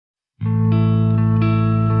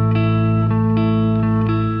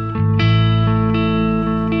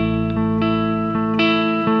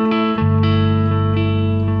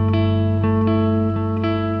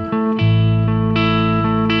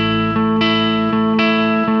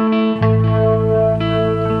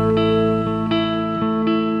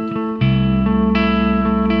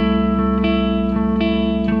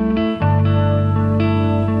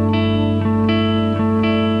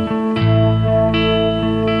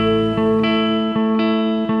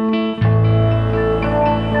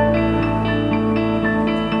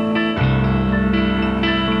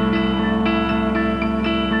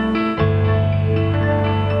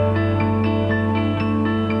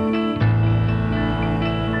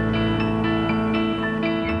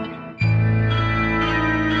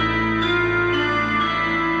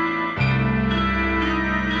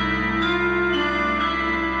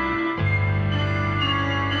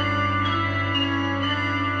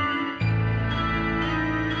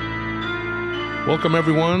Welcome,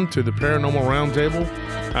 everyone, to the Paranormal Round Table.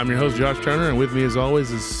 I'm your host, Josh Turner, and with me, as always,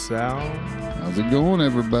 is Sal. How's it going,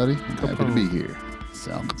 everybody? Happy to be here.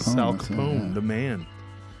 Sal Capone. Sal Capone, the man.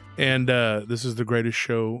 And this is the greatest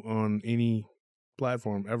show on any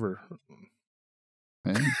platform ever.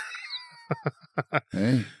 Hey.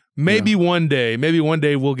 Hey. Maybe one day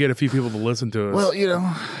we'll get a few people to listen to us. Well,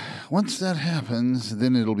 once that happens,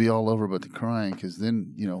 then it'll be all over but the crying, because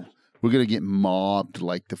then, we're going to get mobbed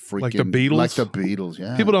like the freaking... Like the Beatles? Like the Beatles,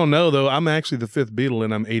 yeah. People don't know, though, I'm actually the fifth Beatle,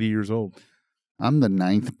 and I'm 80 years old. I'm the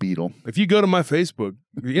ninth Beatle. If you go to my Facebook,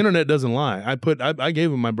 the internet doesn't lie. I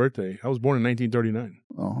gave him my birthday. I was born in 1939.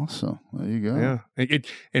 Awesome. There you go. Yeah.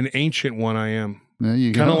 An ancient one I am. There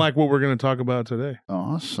you go. Kind of like what we're going to talk about today.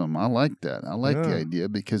 Awesome. I like that. I like the idea,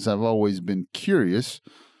 because I've always been curious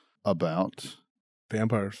about...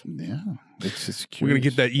 vampires. Yeah. It's just curious. We're going to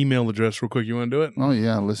get that email address real quick. You want to do it? Oh,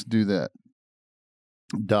 yeah. Let's do that.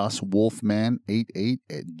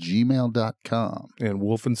 DasWolfman88@gmail.com. And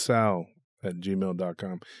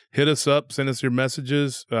wolfandsal@gmail.com. Hit us up. Send us your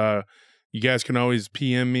messages. You guys can always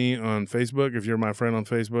PM me on Facebook if you're my friend on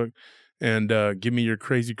Facebook. And give me your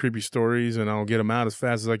crazy, creepy stories, and I'll get them out as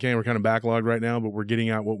fast as I can. We're kind of backlogged right now, but we're getting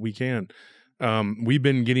out what we can. We've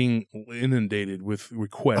been getting inundated with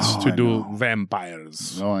requests to do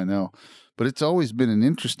vampires. Oh, I know. But it's always been an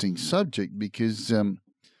interesting subject because,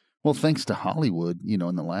 thanks to Hollywood, in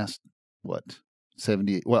the last,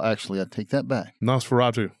 78. Well, actually, I take that back.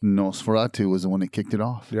 Nosferatu was the one that kicked it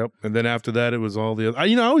off. Yep. And then after that, it was all the other.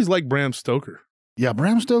 I always liked Bram Stoker. Yeah,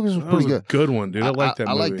 Bram Stoker's was pretty good. Good one, dude. I like that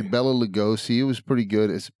movie. I liked Bela Lugosi. It was pretty good.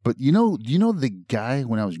 But you know the guy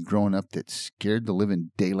when I was growing up that scared the living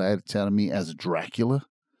daylights out of me as Dracula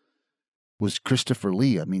was Christopher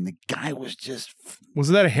Lee. I mean, the guy was just... Was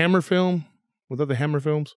that a Hammer film? Was that the Hammer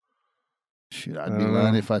films? Shit, I'd be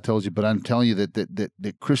lying if I told you, but I'm telling you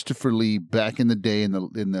that Christopher Lee back in the day in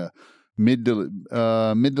the mid to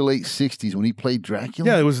late 60s when he played Dracula.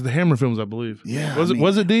 Yeah, it was the Hammer films, I believe. Yeah.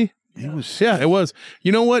 Was it D? It was. Yeah, it was.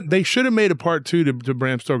 You know what? They should have made a part 2 to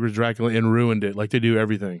Bram Stoker's Dracula and ruined it, like they do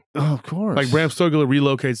everything. Oh, of course. Like Bram Stoker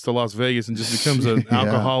relocates to Las Vegas and just becomes an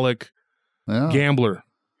alcoholic gambler.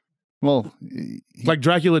 Well, like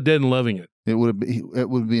Dracula dead and loving it. It would have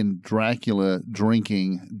been Dracula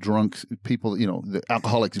drinking drunks people, the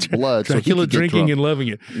alcoholic's blood. Dracula drinking and loving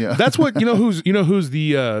it. Yeah. That's what who's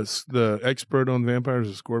the expert on vampires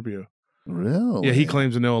is Scorpio. Really? Yeah, he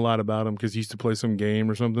claims to know a lot about him because he used to play some game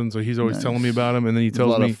or something. So he's always telling me about him, and then he tells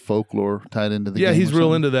me a lot of folklore tied into the game. Yeah, he's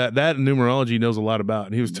real into that. That and numerology he knows a lot about.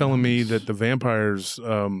 And he was telling me that the vampires,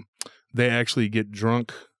 they actually get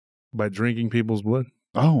drunk by drinking people's blood.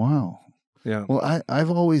 Oh, wow. Yeah. Well,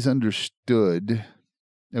 I've always understood,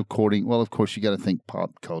 of course, you got to think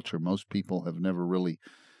pop culture. Most people have never really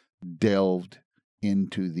delved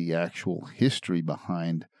into the actual history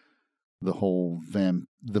behind the whole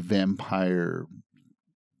the vampire,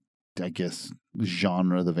 I guess,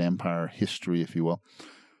 genre, the vampire history, if you will.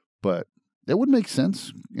 But that would make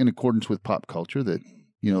sense in accordance with pop culture that,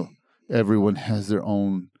 everyone has their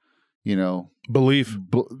own, belief.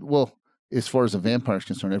 As far as a vampire is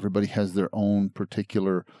concerned, everybody has their own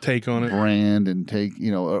particular take on it, brand, and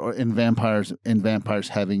and vampires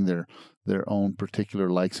having their own particular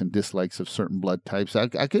likes and dislikes of certain blood types. I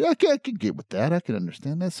could get with that. I could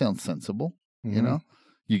understand that. Sounds sensible. Mm-hmm.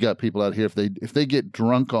 You got people out here if they get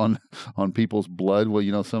drunk on people's blood. Well,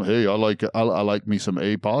 I like me some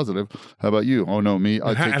A positive. How about you? Oh no, me.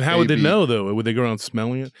 And how would they know though? Would they go around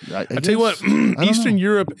smelling it? I tell you what, Eastern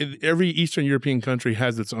Europe, every Eastern European country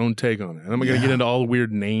has its own take on it. And I'm not going to get into all the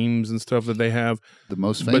weird names and stuff that they have. The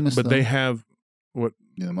most famous, but they have what?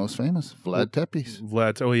 Yeah, the most famous, Vlad Tepes.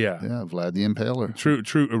 Oh yeah, Vlad the Impaler.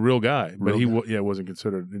 True, a real guy, but he wasn't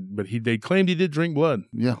considered. But they claimed he did drink blood.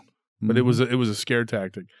 Yeah. But it was a scare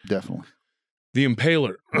tactic. Definitely. The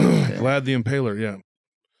Impaler. Vlad the Impaler, yeah.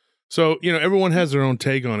 So, everyone has their own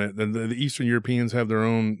take on it. The Eastern Europeans have their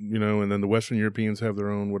own, and then the Western Europeans have their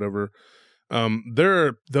own whatever. There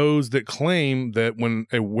are those that claim that when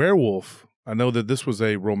a werewolf, I know that this was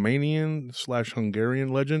a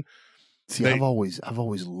Romanian/Hungarian legend. See, I've always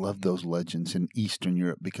loved those legends in Eastern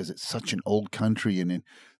Europe because it's such an old country, and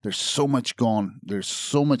there's so much There's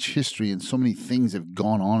so much history, and so many things have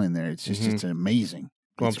gone on in there. It's just it's amazing.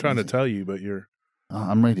 Well, I'm trying to tell you, but you're.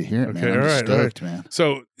 I'm ready to hear it, okay, man. I'm stoked, man.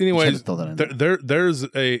 So, anyways, there's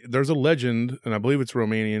a legend, and I believe it's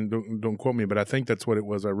Romanian. Don't quote me, but I think that's what it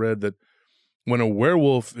was. I read that when a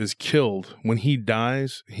werewolf is killed, when he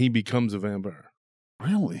dies, he becomes a vampire.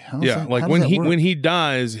 Really? Like when he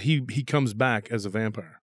dies, he comes back as a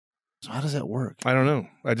vampire. So how does that work? I don't know.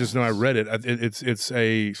 I just know I read it. It's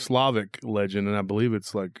a Slavic legend, and I believe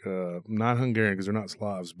it's like not Hungarian because they're not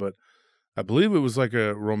Slavs, but I believe it was like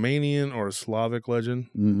a Romanian or a Slavic legend.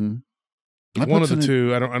 Mm-hmm. One of the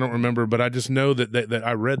two. I don't remember, but I just know that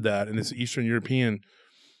I read that, and it's Eastern European.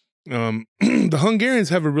 The Hungarians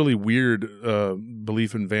have a really weird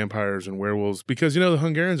belief in vampires and werewolves because the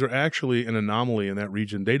Hungarians are actually an anomaly in that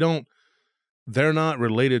region. They're not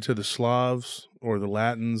related to the Slavs or the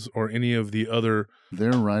Latins or any of the other.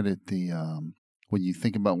 They're right at the when you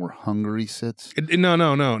think about where Hungary sits.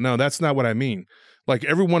 No. That's not what I mean. Like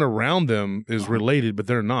everyone around them is related, but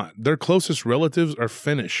they're not. Their closest relatives are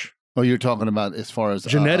Finnish. Oh, you're talking about as far as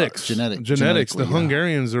genetics. Genetics. The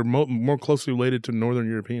Hungarians are more closely related to Northern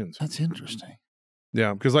Europeans. That's interesting.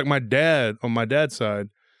 Yeah, because like my dad, on my dad's side,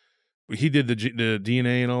 he did the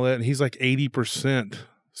DNA and all that, and he's like 80%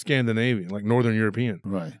 Scandinavian, like Northern European.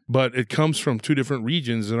 Right. But it comes from two different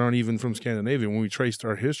regions that aren't even from Scandinavia. When we traced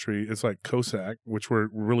our history, it's like Cossack, which were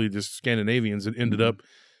really just Scandinavians that ended up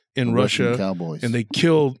in Russia, cowboys, and they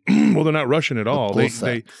killed. Well, they're not Russian at all. They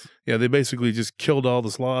basically just killed all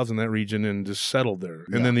the Slavs in that region and just settled there.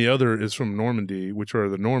 And then the other is from Normandy, which are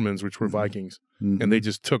the Normans, which were Vikings, and they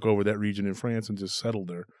just took over that region in France and just settled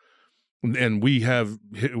there. And we have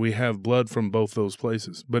blood from both those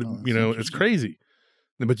places, but it's crazy.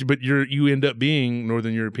 But you end up being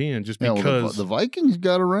Northern European just because the Vikings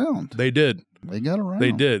got around. They did. They got around.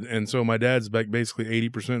 They did, and so my dad's basically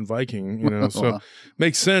 80% Viking. So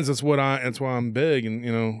makes sense. That's why I'm big,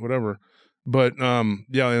 and whatever. But and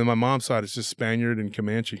my mom's side it's just Spaniard and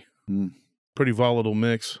Comanche. Pretty volatile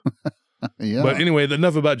mix. Yeah. But anyway,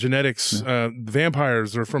 enough about genetics.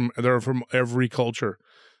 Vampires they're from every culture.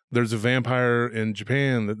 There's a vampire in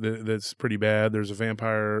Japan that's pretty bad. There's a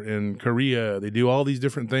vampire in Korea. They do all these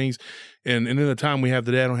different things. And in the time we have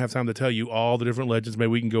today, I don't have time to tell you all the different legends. Maybe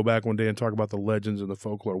we can go back one day and talk about the legends and the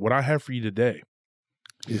folklore. What I have for you today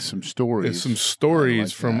is some stories. Is some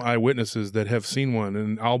stories from eyewitnesses that have seen one.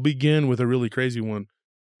 And I'll begin with a really crazy one.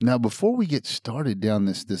 Now, before we get started down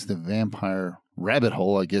the vampire rabbit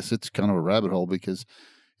hole, I guess it's kind of a rabbit hole because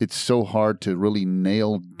it's so hard to really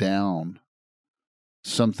nail down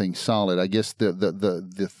something solid. I guess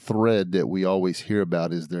the thread that we always hear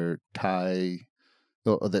about is that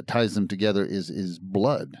ties them together is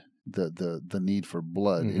blood. The need for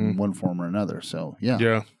blood in one form or another. So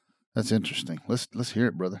yeah, that's interesting. Let's hear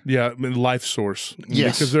it, brother. Yeah, I mean, life source.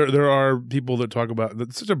 Yes, because there are people that talk about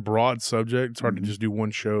it's such a broad subject. It's hard to just do one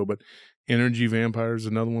show, but energy vampires is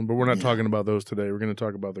another one. But we're not talking about those today. We're going to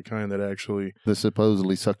talk about the kind that actually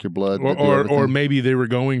supposedly suck your blood, or maybe they were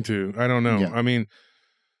going to. I don't know. Yeah. I mean.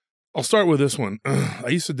 I'll start with this one. I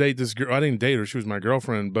used to date this girl. I didn't date her. She was my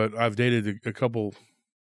girlfriend, but I've dated a couple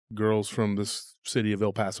girls from this city of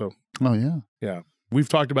El Paso. Oh, yeah. Yeah. We've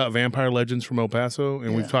talked about vampire legends from El Paso,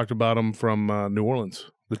 and we've talked about them from New Orleans,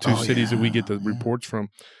 the two cities that we get the reports from.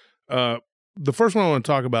 The first one I want to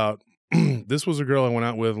talk about, this was a girl I went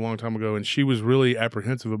out with a long time ago, and she was really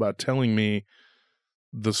apprehensive about telling me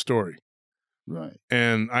the story. Right.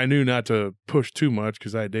 And I knew not to push too much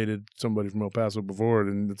because I dated somebody from El Paso before,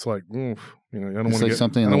 and it's like, I don't want to get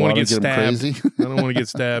something. I don't want to get stabbed. Crazy. I don't want to get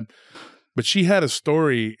stabbed. But she had a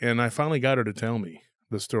story, and I finally got her to tell me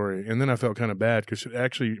the story, and then I felt kind of bad because it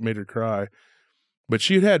actually made her cry. But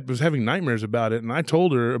she was having nightmares about it, and I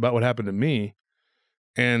told her about what happened to me,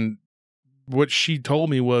 and what she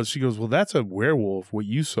told me was, she goes, "Well, that's a werewolf. What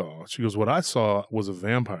you saw?" She goes, "What I saw was a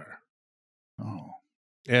vampire." Oh.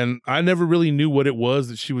 And I never really knew what it was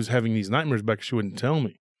that she was having these nightmares about because she wouldn't tell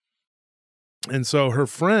me. And so her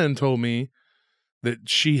friend told me that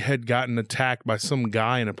she had gotten attacked by some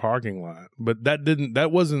guy in a parking lot. But that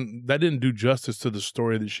didn't do justice to the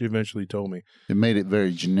story that she eventually told me. It made it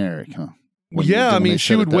very generic, huh? I mean,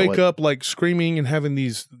 she would wake up like screaming and having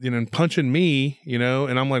these, and punching me,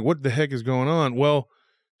 and I'm like, what the heck is going on? Well,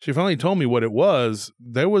 she finally told me what it was.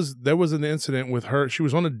 There was an incident with her. She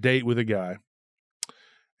was on a date with a guy.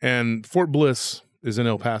 And Fort Bliss is in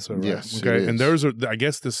El Paso, right? Yes. Okay. And I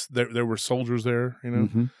guess there were soldiers there,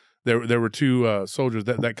 There were two soldiers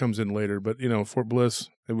that comes in later, but Fort Bliss,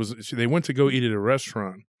 they went to go eat at a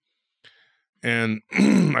restaurant. And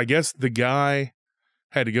I guess the guy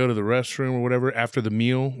had to go to the restroom or whatever after the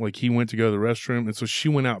meal, like he went to go to the restroom, and so she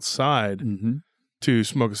went outside to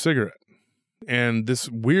smoke a cigarette. And this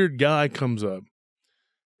weird guy comes up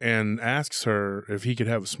and asks her if he could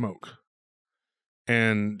have a smoke.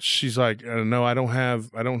 And she's like, "No, I don't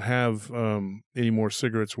have any more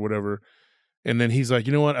cigarettes or whatever." And then he's like,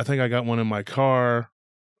 "You know what? I think I got one in my car.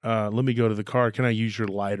 Let me go to the car. Can I use your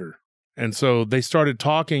lighter?" And so they started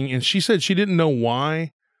talking, and she said she didn't know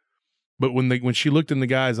why, But when she looked in the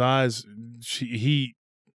guy's eyes, she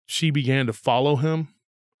began to follow him,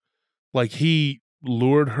 like he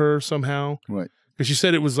lured her somehow. Right. Because she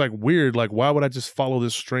said it was like weird. Like, why would I just follow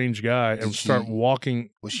this strange guy and start walking?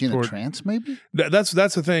 Was she in a trance? Maybe. That's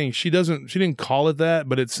the thing. She didn't call it that,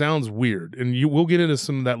 but it sounds weird. And we'll get into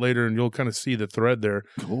some of that later, and you'll kind of see the thread there.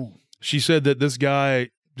 Cool. She said that this guy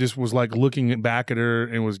just was like looking back at her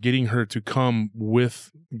and was getting her to come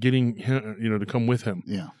with, to come with him.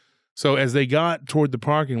 Yeah. So as they got toward the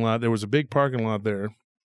parking lot, there was a big parking lot there,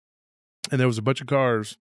 and there was a bunch of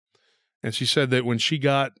cars. And she said that when she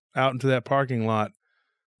got out into that parking lot,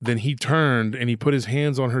 then he turned and he put his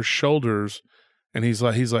hands on her shoulders, and he's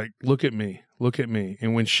like, look at me, look at me.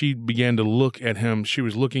 And when she began to look at him, she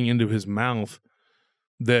was looking into his mouth.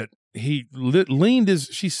 That he leaned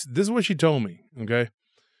this is what she told me. Okay,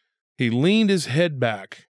 he leaned his head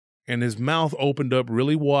back, and his mouth opened up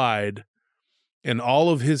really wide, and all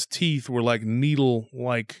of his teeth were like needle,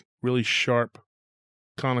 like really sharp,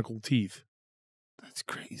 conical teeth. That's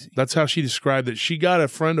crazy. That's how she described it. She got a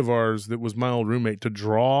friend of ours that was my old roommate to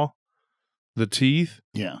draw the teeth.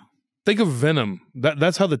 Yeah. Think of Venom.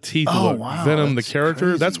 That's how the teeth look. Wow, Venom, the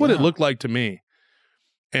character. crazy. That's what it looked like to me.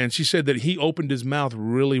 And she said that he opened his mouth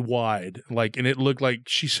really wide, and it looked like,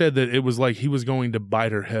 she said that it was like he was going to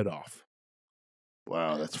bite her head off.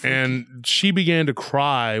 Wow, that's freaky. And she began to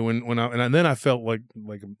cry and then I felt like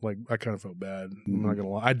I kind of felt bad. I'm not gonna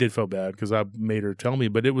lie, I did feel bad because I made her tell me,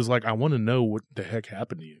 but it was like, I want to know what the heck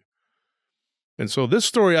happened to you. And so this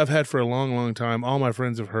story I've had for a long, long time. All my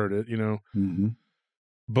friends have heard it,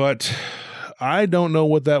 but I don't know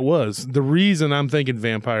what that was. The reason I'm thinking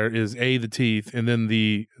vampire is the teeth, and then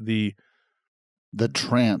the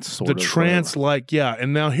trance sort of. The trance, yeah.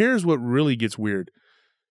 And now here's what really gets weird.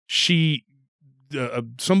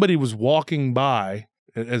 Somebody was walking by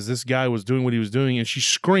as this guy was doing what he was doing, and she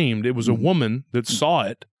screamed. It was a woman that saw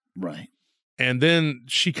it. Right. And then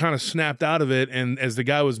she kind of snapped out of it, and as the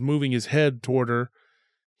guy was moving his head toward her,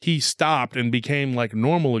 he stopped and became like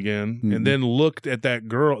normal again, and then looked at that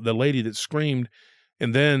girl, the lady that screamed,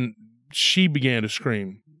 and then she began to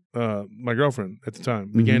scream. My girlfriend at the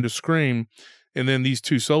time began to scream. And then these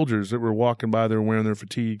two soldiers that were walking by, they were wearing their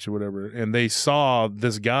fatigues or whatever, and they saw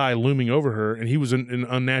this guy looming over her, and he was an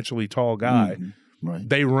unnaturally tall guy. Right.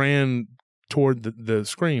 They ran toward the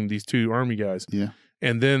scream, these two army guys. Yeah.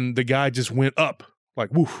 And then the guy just went up,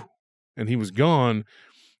 like, woof, and he was gone.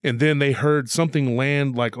 And then they heard something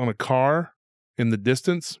land like on a car in the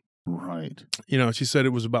distance. Right. She said it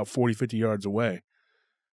was about 40, 50 yards away.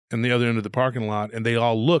 And the other end of the parking lot, and they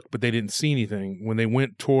all looked, but they didn't see anything. When they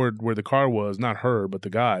went toward where the car was, not her, but the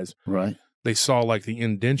guys, right, they saw like the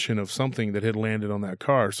indentation of something that had landed on that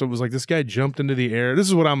car. So it was like this guy jumped into the air. This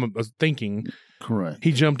is what I'm thinking. Correct.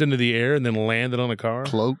 He jumped into the air and then landed on a car.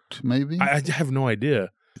 Cloaked, maybe? I have no idea.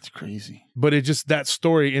 It's crazy. But it just, that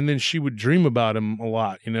story, and then she would dream about him a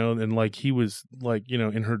lot, and like he was like,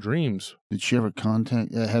 in her dreams. Did she ever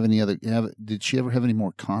did she ever have any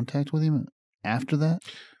more contact with him after that?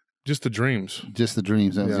 Just the dreams. Just the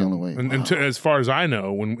dreams. That was the only way. And as far as I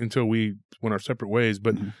know, until we went our separate ways.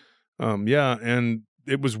 But yeah, and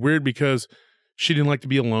it was weird because she didn't like to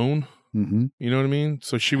be alone. You know what I mean?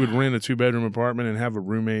 So she would rent a 2-bedroom apartment and have a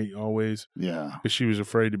roommate always. Yeah. Because she was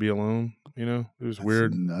afraid to be alone. It was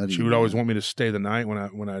weird. Nutty, she would always want me to stay the night when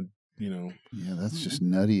I. Yeah, that's just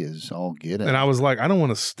nutty as all get out. And I was like, I don't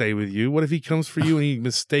want to stay with you. What if he comes for you and he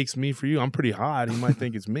mistakes me for you? I'm pretty hot. He might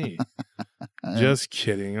think it's me. Just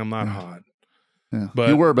kidding. I'm not hot. Yeah. But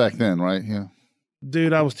you were back then, right? Yeah.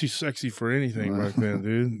 Dude, I was too sexy for anything back then,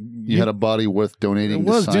 dude. You had a body worth donating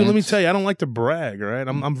to science. Dude, let me tell you, I don't like to brag, all right?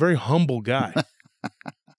 I'm a very humble guy.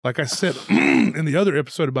 Like I said in the other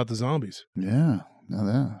episode about the zombies. Yeah. Now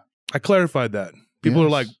that. I clarified that. People are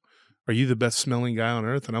like, are you the best smelling guy on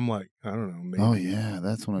earth? And I'm like, I don't know. Maybe. Oh, yeah.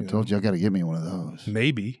 That's when I told you I got to get me one of those.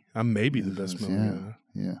 Maybe. I'm maybe the best smelling guy.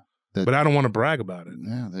 Yeah. But I don't want to brag about it.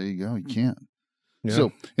 Yeah, there you go. You can't. Yeah.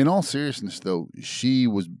 So, in all seriousness, though, she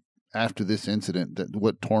was, after this incident, that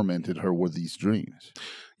what tormented her were these dreams.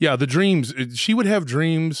 Yeah, the dreams. She would have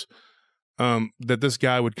dreams that this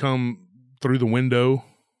guy would come through the window,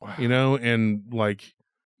 and like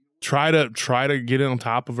try to get on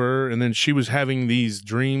top of her, and then she was having these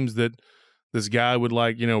dreams that this guy would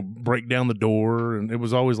like break down the door, and it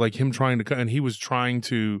was always like him trying to cut, and he was trying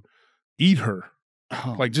to eat her,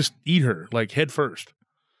 like just eat her like head first.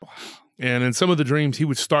 Wow. And in some of the dreams he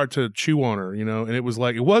would start to chew on her, and it was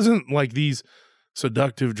like, it wasn't like these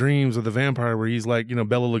seductive dreams of the vampire where he's like,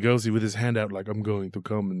 Bela Lugosi with his hand out like, I'm going to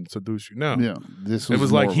come and seduce you. No. Yeah. This was it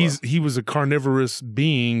was like he was a carnivorous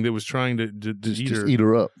being that was trying to eat her. Eat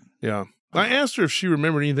her up. Yeah. I asked her if she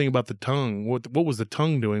remembered anything about the tongue. What was the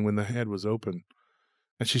tongue doing when the head was open?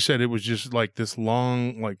 And she said it was just like this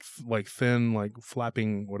long, like thin, like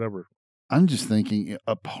flapping, whatever. I'm just thinking,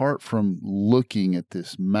 apart from looking at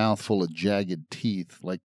this mouthful of jagged teeth,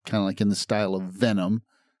 like kind of like in the style of Venom,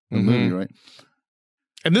 the movie, right?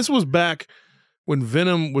 And this was back when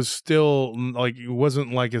Venom was still like, it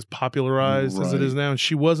wasn't like as popularized as it is now. And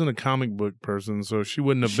she wasn't a comic book person, so she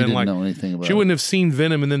wouldn't have been like, know anything about she wouldn't have seen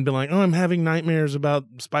Venom and then been like, oh, I'm having nightmares about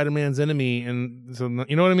Spider-Man's enemy. And so,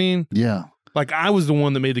 you know what I mean? Yeah. Like, I was the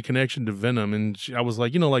one that made the connection to Venom, and I was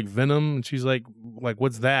like, you know, like Venom, and she's like,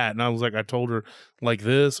 what's that? And I was like, I told her like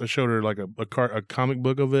this. I showed her like a comic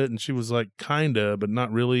book of it, and she was like, kinda, but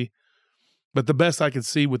not really. But the best I could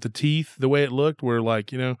see with the teeth, the way it looked, were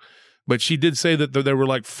like, you know. But she did say that there were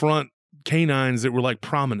like front canines that were like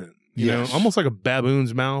prominent, you know, almost like a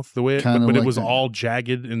baboon's mouth, the way it, but it was all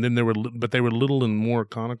jagged, and then they were little and more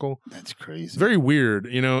conical. That's crazy. Very weird,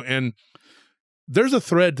 you know. And there's a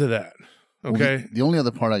thread to that. Okay. Well, the only other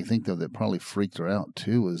part I think, though, that probably freaked her out,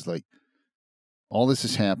 too, is like all this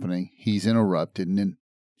is happening. He's interrupted, and then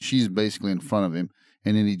she's basically in front of him,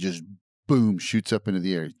 and then he just, boom, shoots up into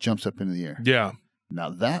the air, jumps up into the air. Yeah. Now,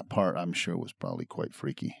 that part, I'm sure, was probably quite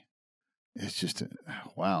freaky. It's just,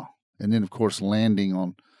 wow. And then, of course, landing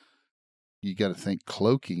on, you got to think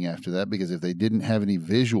cloaking after that, because if they didn't have any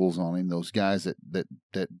visuals on him, those guys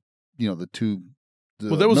that you know, the two...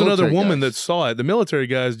 Well, there was another woman that saw it. The military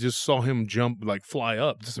guys just saw him jump, like fly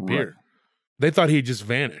up, disappear. Right. They thought he just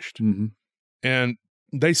vanished. And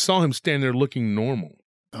they saw him stand there looking normal.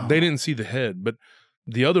 They didn't see the head, but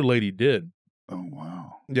the other lady did. Oh,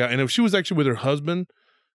 wow. Yeah, and if she was actually with her husband,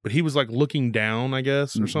 but he was like looking down, I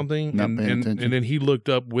guess, or something. Not paying attention. And then he looked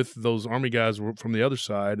up with those army guys from the other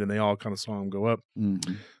side, and they all kind of saw him go up.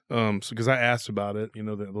 So because I asked about it, you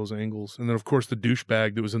know, those angles. And then, of course, the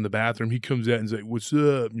douchebag that was in the bathroom, he comes out and says, what's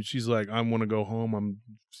up? And she's like, I want to go home.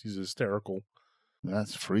 She's hysterical.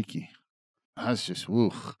 That's freaky. That's just,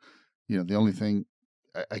 oof. You know, the only thing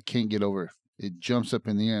I can't get over, it jumps up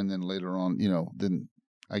in the air, and then later on, you know, then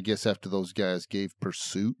I guess after those guys gave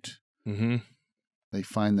pursuit, they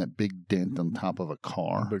find that big dent on top of a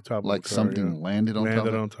car, like something landed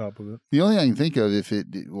on top of it. The only thing I can think of, if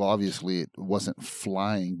well, obviously it wasn't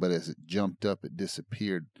flying, but as it jumped up, it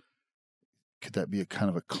disappeared. Could that be a kind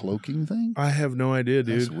of a cloaking thing? I have no idea,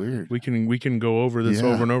 dude. That's weird. We can go over this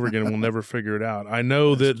over and over again, and we'll never figure it out. I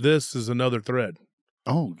know that this is another thread.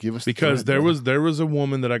 Oh, give us because there was a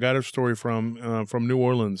woman that I got her story from New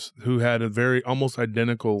Orleans who had a very almost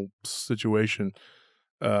identical situation.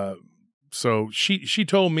 So she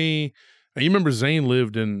told me, you remember Zane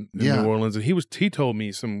lived in New Orleans, and he told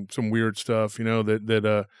me some weird stuff, you know,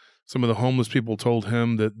 that some of the homeless people told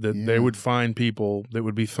him that they would find people that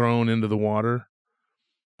would be thrown into the water,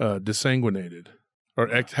 desanguinated, or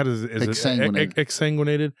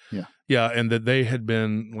exsanguinated. Yeah, and that they had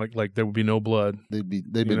been like there would be no blood. They'd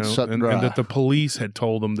been sucked dry, and that the police had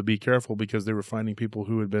told them to be careful because they were finding people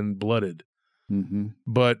who had been blooded.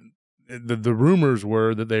 But the rumors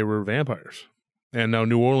were that they were vampires, and now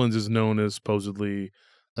New Orleans is known as supposedly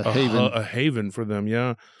a haven for them.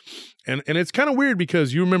 Yeah, and it's kind of weird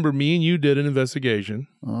because you remember me and you did an investigation.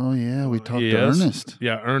 Oh yeah, we talked to Ernest.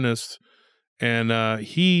 Yeah, Ernest, and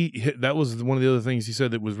that was one of the other things he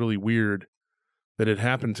said that was really weird that had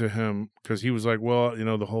happened to him, because he was like, well, you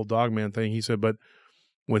know, the whole Dogman thing. He said, but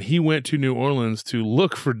when he went to New Orleans to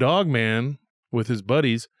look for Dogman with his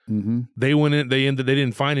buddies, they went in. They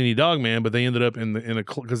didn't find any Dogman, but they ended up in a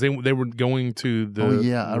because they were going to the. Oh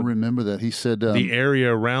yeah, I remember that. He said the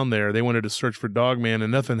area around there. They wanted to search for Dogman,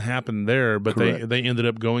 and nothing happened there. But they ended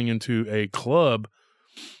up going into a club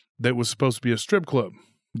that was supposed to be a strip club.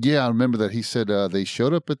 Yeah, I remember that. He said they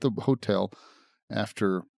showed up at the hotel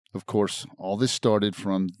after, of course, all this started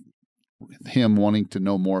from him wanting to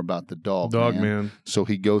know more about the Dogman. So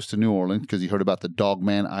he goes to New Orleans because he heard about the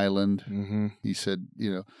Dogman Island. He said,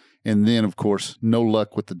 you know, and then, of course, no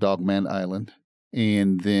luck with the Dogman Island.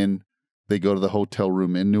 And then they go to the hotel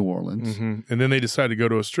room in New Orleans. And then they decide to go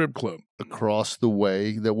to a strip club across the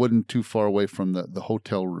way that wasn't too far away from the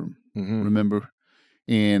hotel room. Remember?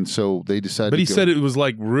 And so they decided But he said it was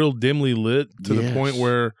like real dimly lit to the point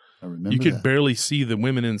where you could barely see the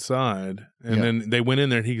women inside. And then they went in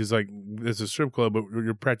there and he was like, it's a strip club, but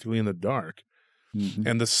you're practically in the dark.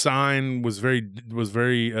 And the sign was very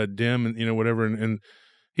dim and, you know, whatever. And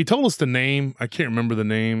he told us the name. I can't remember the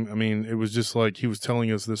name. I mean, it was just like he was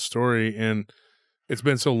telling us this story, and it's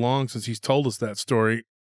been so long since he's told us that story.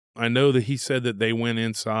 I know that he said that they went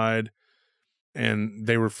inside and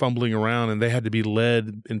they were fumbling around, and they had to be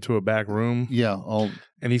led into a back room. Yeah.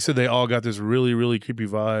 And he said they all got this really, really creepy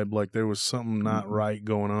vibe, like there was something not right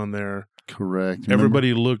going on there. Correct.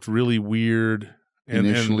 Everybody looked really weird.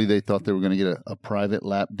 Initially, they thought they were going to get a private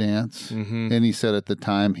lap dance, and he said at the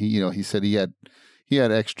time he said he had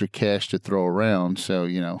extra cash to throw around, so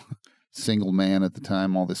single man at the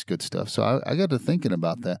time, all this good stuff. So I got to thinking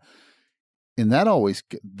about that, and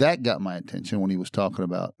that got my attention when he was talking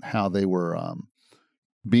about how they were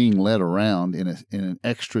being led around in an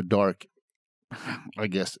extra dark, I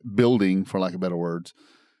guess, building, for lack of better words.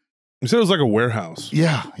 He said it was like a warehouse.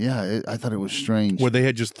 Yeah. I thought it was strange. Where they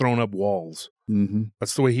had just thrown up walls. Mm-hmm.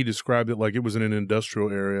 That's the way he described it, like it was in an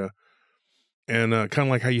industrial area. And kind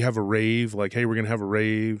of like how you have a rave, like, hey, we're going to have a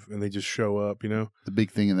rave, and they just show up, The big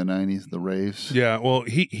thing in the 90s, the raves. Yeah, well,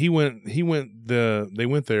 they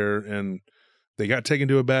went there, and they got taken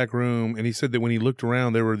to a back room, and he said that when he looked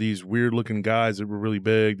around, there were these weird-looking guys that were really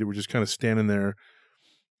big that were just kind of standing there,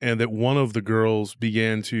 and that one of the girls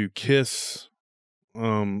began to kiss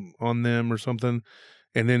on them or something,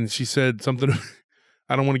 and then she said something.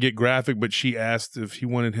 I don't want to get graphic, but she asked if he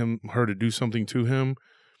wanted her to do something to him,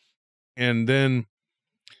 and then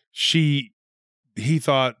he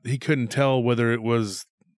thought he couldn't tell whether it was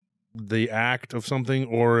the act of something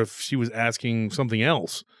or if she was asking something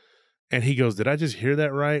else. And he goes, "Did I just hear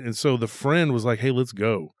that right?" And so the friend was like, "Hey, let's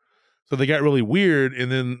go." So they got really weird, and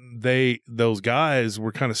then those guys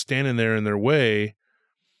were kind of standing there in their way.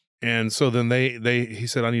 And so then he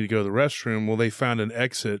said, "I need to go to the restroom." Well, they found an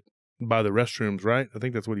exit by the restrooms, right? I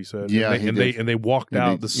think that's what he said. Yeah, and they walked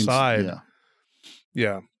out the side.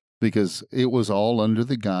 Yeah. Because it was all under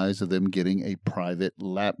the guise of them getting a private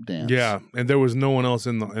lap dance. Yeah, and there was no one else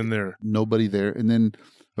in there. Nobody there. And then,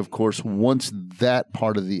 of course, once that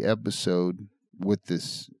part of the episode with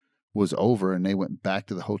this was over and they went back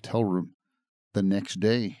to the hotel room the next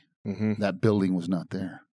day, that building was not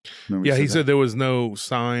there. Remember he said there was no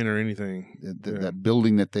sign or anything. That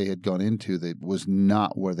building that they had gone into, was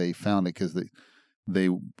not where they found it, because they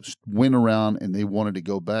went around and they wanted to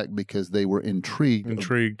go back because they were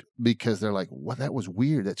intrigued because they're like, "Well, that was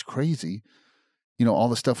weird. That's crazy. All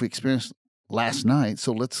the stuff we experienced last night.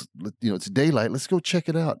 So it's daylight. Let's go check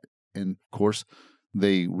it out." And of course,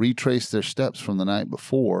 they retraced their steps from the night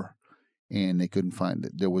before, and they couldn't find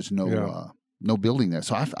it. There was no building there.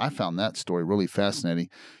 So I found that story really fascinating.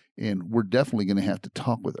 And we're definitely going to have to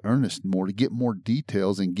talk with Ernest more to get more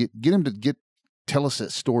details and get him to tell us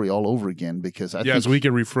that story all over again, because I think so we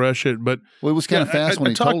can refresh it. But it was kind of fast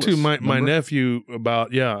when he told us. I talked to my nephew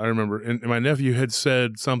about, I remember. And my nephew had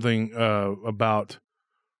said something about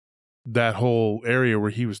that whole area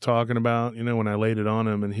where he was talking about, when I laid it on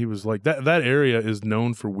him, and he was like, that area is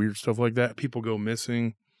known for weird stuff like that. People go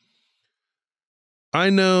missing. I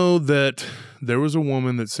know that there was a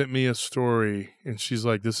woman that sent me a story, and she's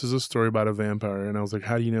like, "This is a story about a vampire." And I was like,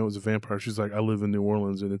 "How do you know it was a vampire?" She's like, "I live in New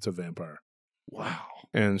Orleans, and it's a vampire." Wow.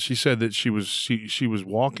 And she said that she was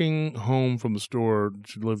walking home from the store.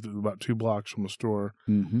 She lived about 2 blocks from the store,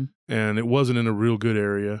 and it wasn't in a real good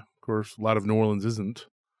area. Of course, a lot of New Orleans isn't.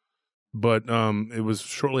 But it was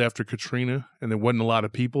shortly after Katrina, and there wasn't a lot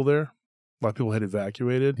of people there. A lot of people had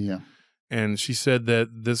evacuated. Yeah. And she said that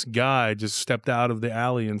this guy just stepped out of the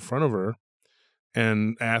alley in front of her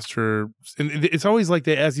and asked her, and it's always like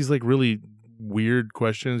they ask these like really weird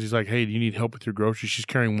questions. He's like, "Hey, do you need help with your groceries?" She's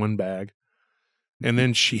carrying one bag. And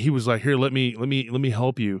then he was like, "Here, let me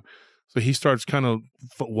help you." So he starts kind of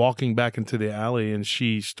walking back into the alley, and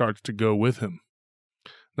she starts to go with him.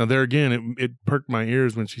 Now there again, it perked my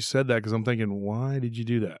ears when she said that, because I'm thinking, why did you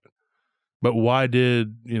do that? But why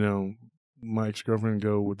did, my ex-girlfriend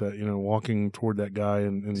go with that, walking toward that guy?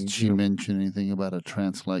 And did she mention anything about a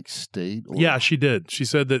trance-like state? Or? Yeah, she did. She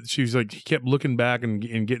said that she was like, he kept looking back and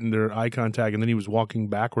getting their eye contact, and then he was walking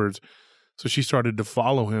backwards. So she started to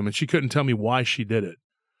follow him, and she couldn't tell me why she did it.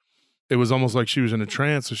 It was almost like she was in a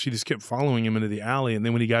trance, so she just kept following him into the alley. And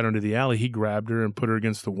then when he got her into the alley, he grabbed her and put her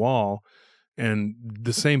against the wall, and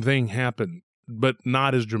the same thing happened, but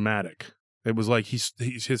not as dramatic. It was like his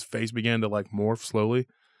face began to like morph slowly.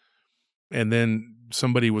 And then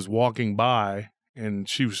somebody was walking by, and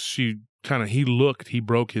he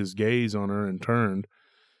broke his gaze on her and turned.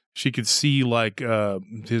 She could see like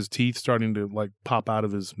his teeth starting to like pop out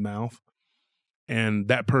of his mouth. And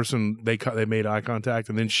that person, they made eye contact,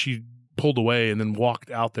 and then she pulled away and then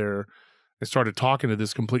walked out there and started talking to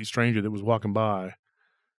this complete stranger that was walking by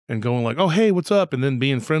and going like, "Oh, hey, what's up?" And then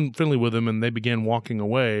being friendly with him, and they began walking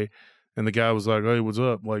away. And the guy was like, "Hey, what's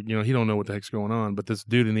up?" Like, he don't know what the heck's going on. But this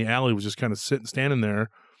dude in the alley was just kind of standing there.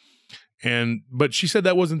 But she said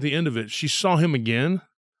that wasn't the end of it. She saw him again,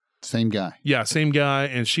 Same guy. Yeah, same guy,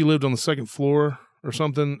 and she lived on the second floor or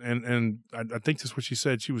something. And I think that's what she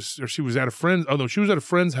said. She was at a friend's. Oh no, she was at a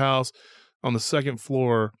friend's house on the second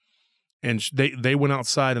floor, and they went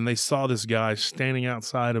outside and they saw this guy standing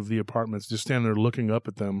outside of the apartments, just standing there looking up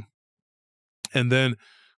at them. And then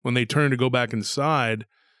when they turned to go back inside,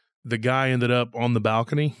 the guy ended up on the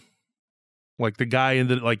balcony. Like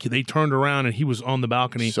they turned around and he was on the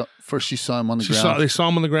balcony. So, first she saw him on the ground. They saw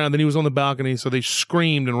him on the ground, then he was on the balcony. So they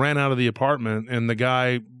screamed and ran out of the apartment, and the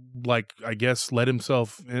guy, like, I guess let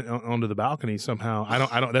himself onto the balcony somehow.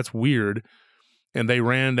 I don't, that's weird. And they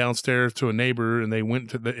ran downstairs to a neighbor, and they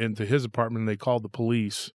went into his apartment, and they called the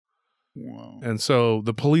police. Wow. And so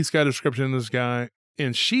the police got a description of this guy,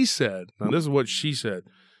 and she said, now this is what she said.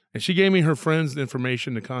 And she gave me her friend's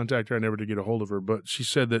information to contact her. I never did get a hold of her, but she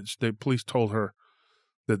said that the police told her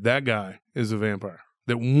that guy is a vampire.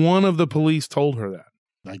 That one of the police told her that.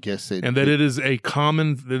 I guess it is a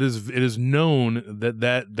common. It is known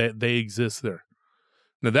that they exist there.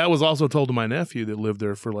 Now that was also told to my nephew that lived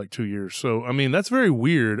there for like 2 years. So I mean that's very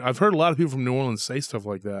weird. I've heard a lot of people from New Orleans say stuff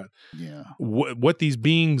like that. Yeah. What these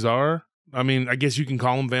beings are. I mean, I guess you can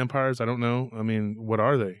call them vampires. I don't know. I mean, what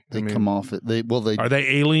are they? They come off it. Are they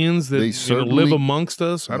aliens that live amongst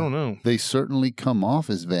us? I don't know. They certainly come off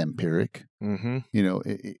as vampiric. Mm-hmm.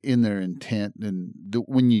 In their intent, and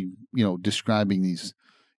when you describing these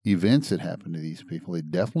events that happen to these people, they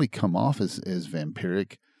definitely come off as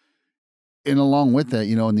vampiric. And along with that,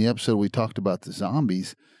 in the episode we talked about the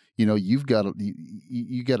zombies, you've got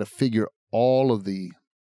to figure all of the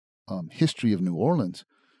history of New Orleans.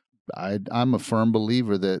 I'm a firm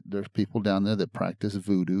believer that there's people down there that practice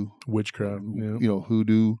voodoo, witchcraft,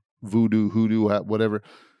 hoodoo, voodoo, whatever.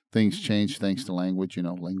 Things change thanks to language,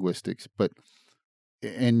 linguistics.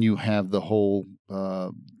 And you have the whole,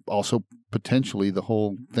 also potentially the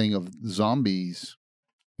whole thing of zombies,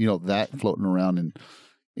 that floating around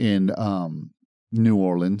in New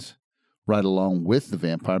Orleans, right along with the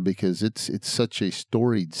vampire, because it's such a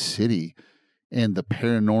storied city, and the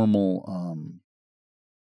paranormal.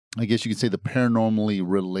 I guess you could say the paranormally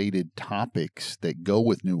related topics that go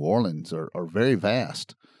with New Orleans are very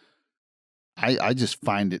vast. I just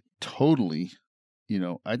find it totally,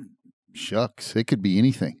 shucks, it could be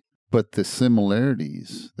anything. But the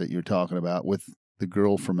similarities that you're talking about with the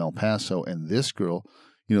girl from El Paso and this girl,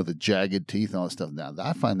 the jagged teeth and all that stuff. Now,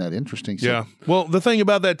 I find that interesting. So, yeah. Well, the thing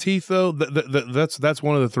about that teeth, though, that's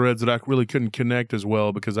one of the threads that I really couldn't connect as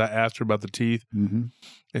well, because I asked her about the teeth, mm-hmm.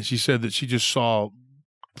 and she said that she just saw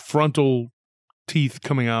frontal teeth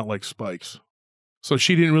coming out like spikes. So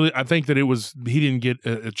she didn't really, I think that he didn't get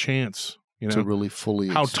a chance, to really fully.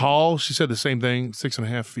 How tall? She said the same thing,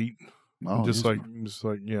 6.5 feet. Oh, just like,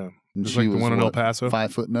 yeah. And just like the one in El Paso.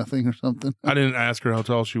 5 foot nothing or something. I didn't ask her how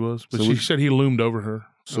tall she was, but she said he loomed over her.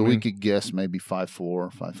 So we could guess maybe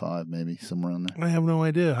 5'4", 5'5", maybe somewhere in there. I have no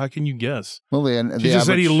idea. How can you guess? Well, she just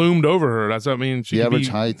said he loomed over her. That's what I mean. The average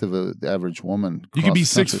height of the average woman. You could be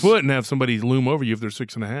 6 foot and have somebody loom over you if they're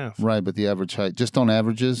 6.5. Right, but the average height, just on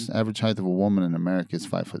averages, average height of a woman in America is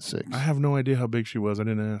 5'6". I have no idea how big she was. I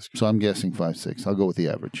didn't ask. So I'm guessing 5'6". I'll go with the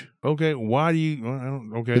average. Okay. Why do you? Well, I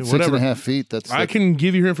don't. Okay. It's whatever. 6.5 feet. I can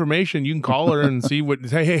give you her information. You can call her and see what.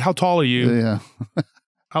 Hey, how tall are you? Yeah.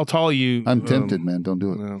 How tall are you? I'm tempted, man. Don't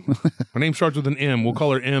do it. No. My name starts with an M. We'll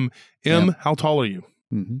call her M. M, how tall are you?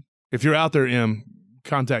 Mm-hmm. If you're out there, M,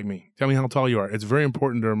 contact me. Tell me how tall you are. It's very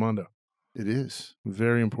important to Armando. It is.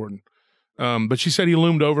 Very important. But she said he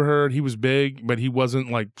loomed over her. He was big, but he wasn't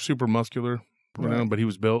like super muscular, but he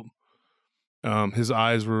was built. His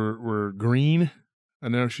eyes were green. I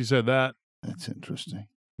know she said that. That's interesting.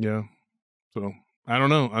 Yeah. So I don't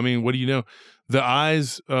know. I mean, what do you know? The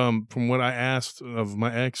eyes, from what I asked of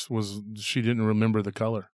my ex, was she didn't remember the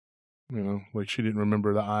color. Like she didn't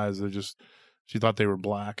remember the eyes. She thought they were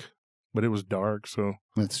black, but it was dark. So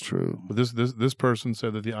that's true. But this person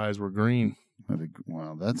said that the eyes were green.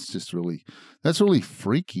 Wow, that's really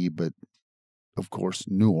freaky. But of course,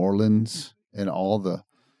 New Orleans and all the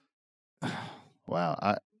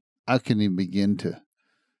wow, I couldn't even begin to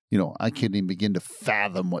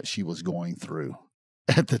fathom what she was going through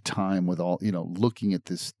at the time with all, looking at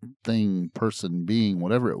this person, being,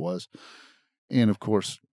 whatever it was. And of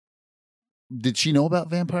course, did she know about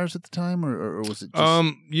vampires at the time or was it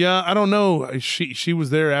just... Yeah, I don't know. She was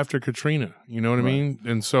there after Katrina, you know what I mean?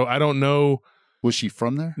 And so I don't know. Was she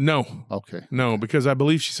from there? No. Okay. No, because I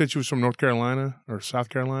believe she said she was from North Carolina or South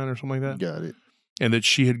Carolina or something like that. Got it. And that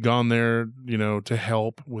she had gone there, to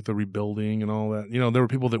help with the rebuilding and all that. There were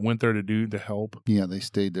people that went there to help. Yeah, they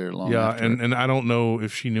stayed there long. Yeah, and I don't know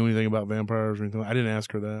if she knew anything about vampires or anything. I didn't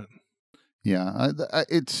ask her that. Yeah,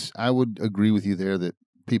 I would agree with you there that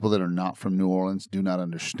people that are not from New Orleans do not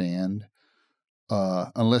understand.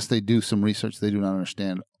 Unless they do some research, they do not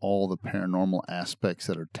understand all the paranormal aspects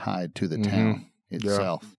that are tied to the town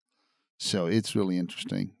itself. Yeah. So it's really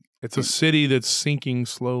interesting. It's a city that's sinking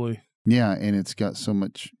slowly. Yeah, and it's got so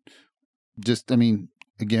much. Just, I mean,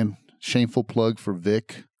 again, shameful plug for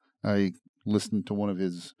Vic. I listened to one of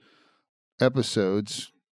his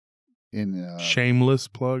episodes in shameless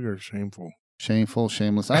plug or shameful? Shameful,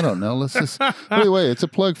 shameless. I don't know. Let's just anyway. It's a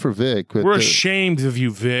plug for Vic. We're ashamed of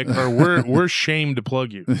you, Vic, or we're shamed to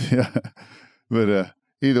plug you. Yeah, but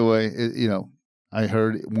either way, I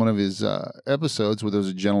heard one of his episodes where there was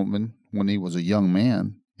a gentleman when he was a young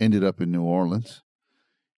man ended up in New Orleans,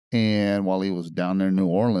 and while he was down there in New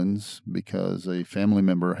Orleans because a family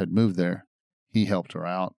member had moved there, he helped her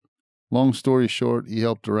out. Long story short, he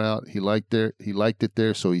helped her out. He liked it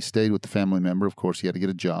there, so he stayed with the family member. Of course, he had to get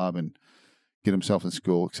a job and get himself in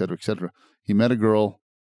school, et cetera, et cetera. He met a girl,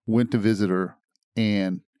 went to visit her,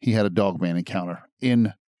 and he had a dogman encounter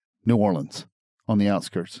in New Orleans on the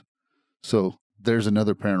outskirts. So there's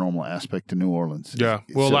another paranormal aspect to New Orleans. Yeah.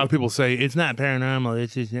 Well, a lot of people say it's not paranormal.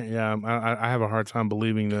 It's just, I have a hard time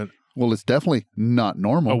believing that. Well, it's definitely not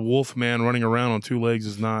normal. A wolf man running around on 2 legs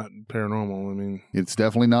is not paranormal. I mean, it's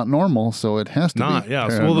definitely not normal, so it has to not, be. Yeah.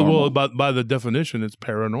 Paranormal. So, by the definition, it's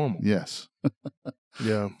paranormal. Yes.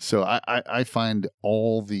 Yeah. So I find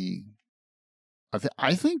all the.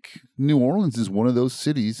 I think New Orleans is one of those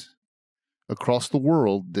cities across the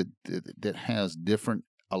world that has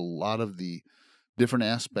a lot of the different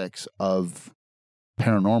aspects of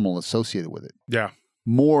paranormal associated with it. Yeah.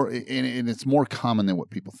 More, and it's more common than what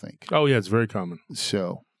people think. Oh, yeah, it's very common.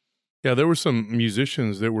 So, yeah, there were some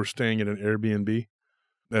musicians that were staying at an Airbnb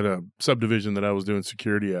at a subdivision that I was doing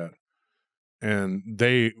security at. And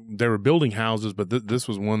they were building houses, but this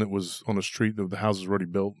was one that was on a street that the house was already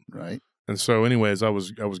built. Right. And so anyways, I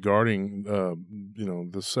was guarding,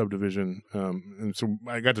 the subdivision. And so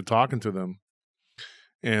I got to talking to them.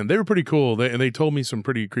 And they were pretty cool. They told me some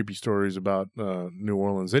pretty creepy stories about New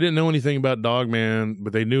Orleans. They didn't know anything about Dogman,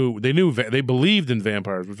 but they believed in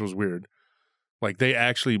vampires, which was weird. Like they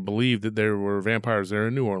actually believed that there were vampires there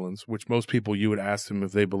in New Orleans, which most people you would ask them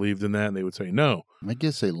if they believed in that, and they would say no. I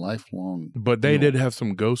guess a lifelong. But they did have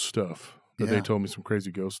some ghost stuff. That they told me some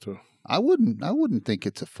crazy ghost stuff. I wouldn't think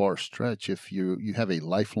it's a far stretch if you have a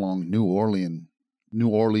lifelong New Orleans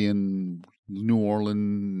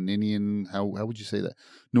Indian, how would you say that?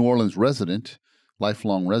 New Orleans resident,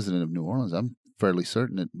 lifelong resident of New Orleans. I'm fairly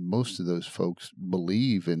certain that most of those folks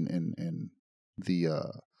believe in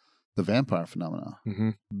the vampire phenomena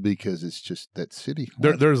because it's just that city.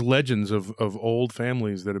 There's legends of old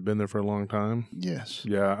families that have been there for a long time. Yes.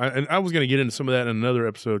 Yeah. I was going to get into some of that in another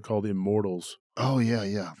episode called Immortals. Oh,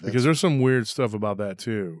 yeah. Because there's some weird stuff about that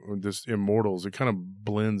too. Just Immortals. It kind of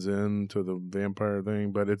blends into the vampire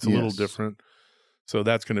thing, but it's a little different. So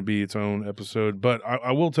that's going to be its own episode. But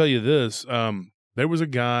I will tell you this. There was a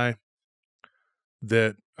guy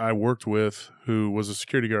that I worked with who was a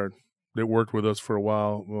security guard that worked with us for a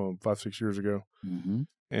while, 5-6 years ago. Mm-hmm.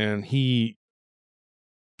 And he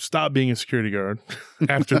stopped being a security guard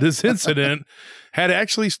after this incident,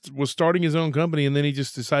 was starting his own company, and then he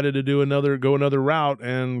just decided to go another route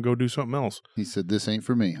and go do something else. He said, "This ain't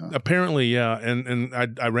for me," huh? Apparently, yeah. And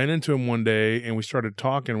I ran into him one day, and we started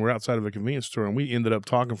talking. We're outside of a convenience store, and we ended up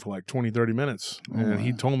talking for like 20, 30 minutes. And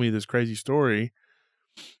he told me this crazy story.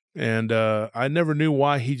 And I never knew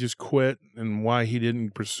why he just quit and why he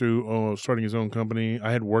didn't pursue starting his own company.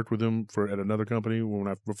 I had worked with him at another company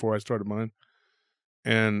before I started mine,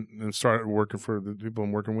 and started working for the people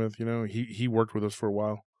I'm working with. He worked with us for a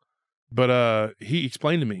while, but he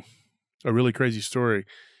explained to me a really crazy story.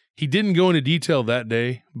 He didn't go into detail that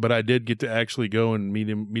day, but I did get to actually go and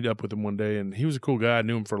meet up with him one day, and he was a cool guy. I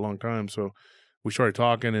knew him for a long time, so we started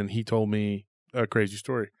talking, and he told me a crazy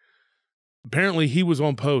story. Apparently, he was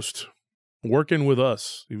on post working with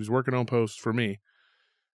us. He was working on post for me.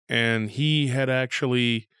 And he had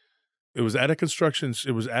it was at a construction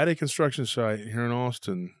site here in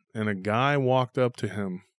Austin. And a guy walked up to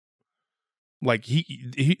him. Like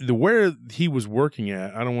where he was working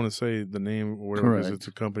at, I don't want to say the name or whatever, because it's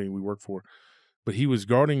a company we work for. But he was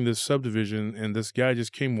guarding this subdivision, and this guy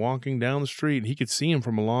just came walking down the street, and he could see him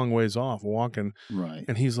from a long ways off walking. Right.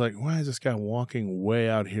 And he's like, why is this guy walking way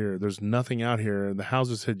out here? There's nothing out here. The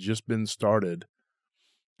houses had just been started.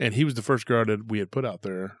 And he was the first guard that we had put out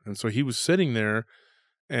there. And so he was sitting there,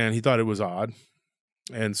 and he thought it was odd.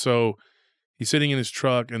 And so he's sitting in his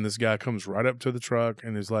truck, and this guy comes right up to the truck,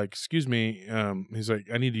 and is like, excuse me. He's like,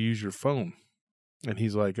 I need to use your phone. And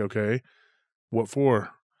he's like, okay, what for?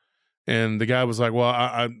 And the guy was like, well,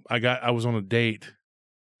 I was on a date,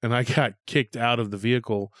 and I got kicked out of the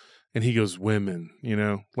vehicle. And he goes, women, you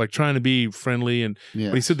know, like trying to be friendly. And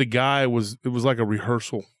but he said the guy it was like a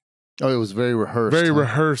rehearsal. Oh, it was very rehearsed. Very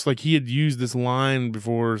rehearsed. Like he had used this line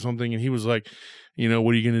before or something. And he was like, you know,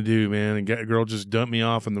 what are you going to do, man? And a girl just dumped me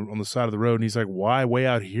off on the side of the road. And he's like, why way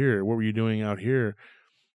out here? What were you doing out here?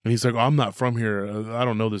 And he's like, oh, I'm not from here. I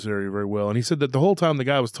don't know this area very well. And he said that the whole time the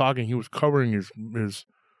guy was talking, he was covering his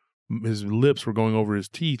lips were going over his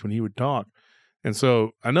teeth when he would talk. And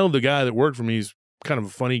so I know the guy that worked for me is kind of a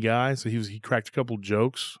funny guy. So he cracked a couple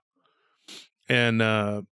jokes. And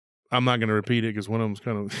I'm not going to repeat it because one of them's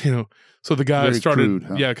kind of, you know. So the guy started,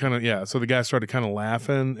 crude, huh? So the guy started kind of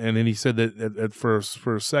laughing. And then he said that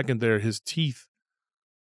for a second there, his teeth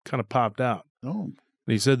kind of popped out. Oh. And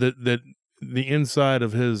he said that the inside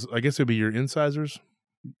of his, I guess it would be your incisors,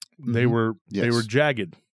 Mm-hmm. they were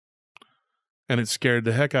jagged, and it scared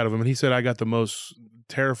the heck out of him. And he said, I got the most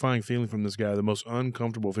terrifying feeling from this guy, the most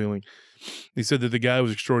uncomfortable feeling. He said that the guy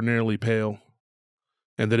was extraordinarily pale,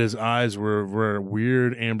 and that his eyes were a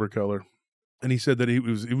weird amber color. And he said that he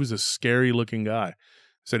was a scary looking guy.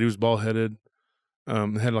 He said he was bald headed,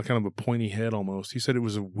 had like kind of a pointy head almost. He said he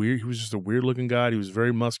was just a weird looking guy. He was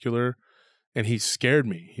very muscular. And he scared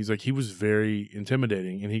me. He's like, he was very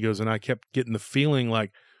intimidating. And he goes, and I kept getting the feeling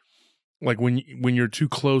like when you're too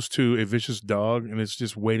close to a vicious dog and it's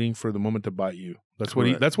just waiting for the moment to bite you. That's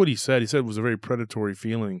what he said. He said it was a very predatory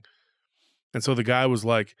feeling. And so the guy was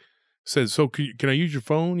like, said, so can I use your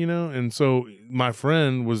phone? You know? And so my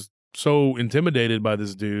friend was so intimidated by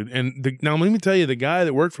this dude. And now let me tell you, the guy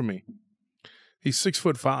that worked for me, he's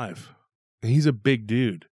 6'5", and he's a big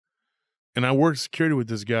dude. And I worked security with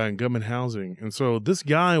this guy in government housing. And so this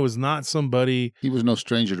guy was not somebody. He was no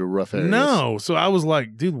stranger to rough areas. No. So I was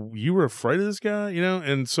like, dude, you were afraid of this guy, you know?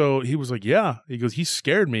 And so he was like, yeah. He goes, he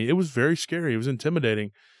scared me. It was very scary. It was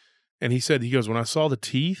intimidating. And he goes, when I saw the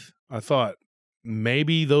teeth, I thought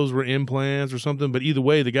maybe those were implants or something. But either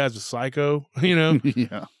way, the guy's a psycho, you know?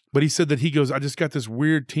 Yeah. But he said that he goes, I just got this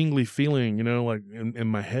weird tingly feeling, you know, like in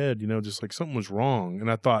my head, you know, just like something was wrong. And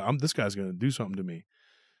I thought, this guy's going to do something to me.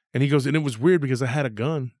 And he goes, and it was weird because I had a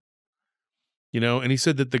gun, you know, and he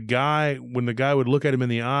said that when the guy would look at him in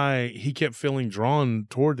the eye, he kept feeling drawn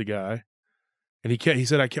toward the guy. And he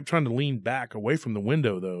said, I kept trying to lean back away from the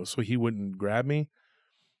window though, so he wouldn't grab me.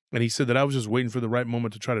 And he said that I was just waiting for the right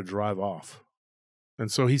moment to try to drive off.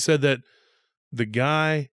 And so he said that the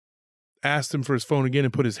guy asked him for his phone again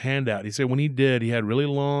and put his hand out. He said when he did, he had really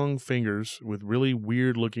long fingers with really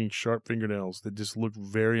weird looking sharp fingernails that just looked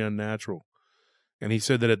very unnatural. And he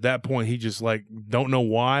said that at that point, he just like, don't know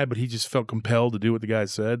why, but he just felt compelled to do what the guy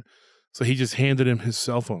said. So he just handed him his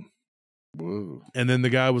cell phone. Whoa. And then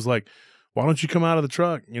the guy was like, why don't you come out of the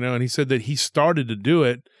truck? You know, and he said that he started to do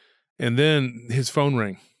it and then his phone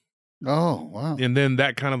rang. Oh, wow. And then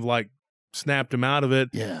that kind of like snapped him out of it.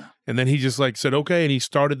 Yeah. And then he just like said, okay. And he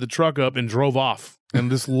started the truck up and drove off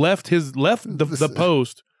and just left the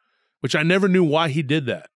post. Which I never knew why he did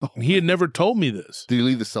that. Oh, he had never told me this. Did he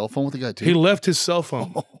leave the cell phone with the guy too? He left his cell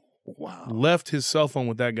phone. Oh, wow. Left his cell phone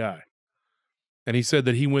with that guy. And he said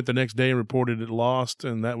that he went the next day and reported it lost,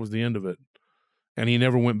 and that was the end of it. And he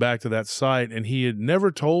never went back to that site. And he had never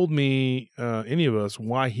told me, any of us,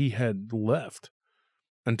 why he had left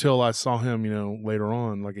until I saw him, you know, later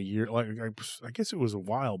on, like a year. Like I guess it was a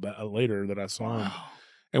while later that I saw him.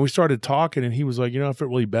 And we started talking, and he was like, you know, I felt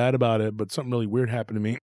really bad about it, but something really weird happened to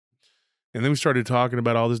me. And then we started talking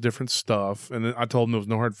about all this different stuff. And then I told him there was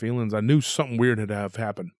no hard feelings. I knew something weird had to have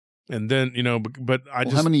happened. And then, you know, but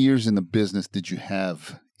how many years in the business did you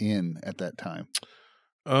have at that time?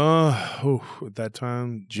 At that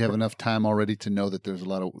time. Did you have enough time already to know that there's a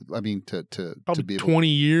lot of, to be able 20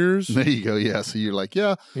 years. There you go. Yeah. So you're like,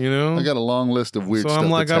 yeah, you know, I got a long list of weird stuff. So I'm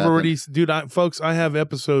like, I've already, dude, folks, I have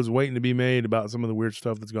episodes waiting to be made about some of the weird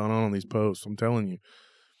stuff that's gone on these posts. I'm telling you.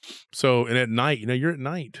 So, and at night, you know, you're at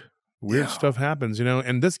night. Weird stuff happens, you know,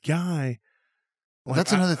 and this guy. Well,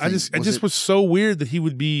 that's another thing. It just was so weird that he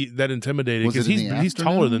would be that intimidating because he's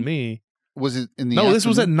taller than me. Was it in the No, this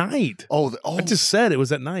was at night. Oh, I just said it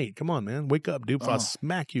was at night. Come on, man. Wake up, dude, before I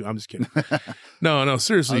smack you. I'm just kidding. No,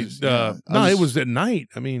 seriously. It was at night.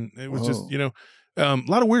 I mean, it was just, you know, a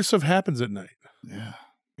lot of weird stuff happens at night. Yeah.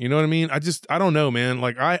 You know what I mean? I don't know, man.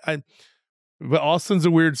 Like but Austin's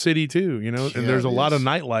a weird city too, you know, and there's a lot of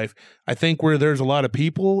nightlife. I think where there's a lot of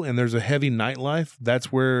people and there's a heavy nightlife,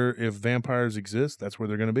 that's where, if vampires exist, that's where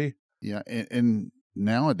they're going to be. Yeah. And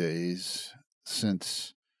nowadays,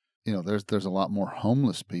 since, you know, there's a lot more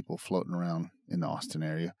homeless people floating around in the Austin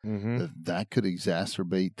area, that could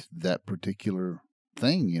exacerbate that particular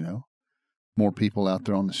thing, you know. more people out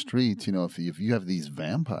there on the streets. You know, if you have these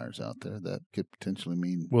vampires out there, that could potentially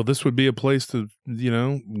mean. Well, this would be a place to,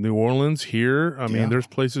 New Orleans here. I mean, there's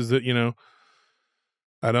places that,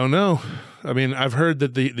 I don't know. I mean, I've heard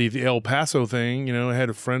that the El Paso thing, I had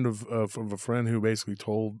a friend of a friend who basically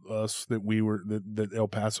told us that that El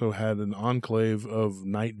Paso had an enclave of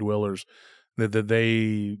night dwellers that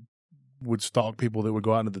they would stalk people that would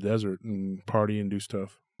go out into the desert and party and do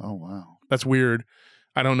stuff. Oh, wow. That's weird.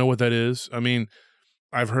 I don't know what that is. I mean,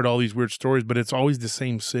 I've heard all these weird stories, but it's always the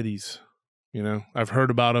same cities. I've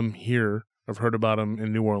heard about them here. I've heard about them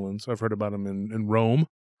in New Orleans. I've heard about them in Rome.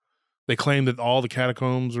 They claim that all the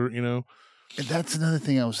catacombs are, And that's another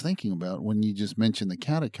thing I was thinking about when you just mentioned the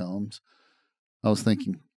catacombs. I was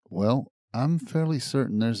thinking, well, I'm fairly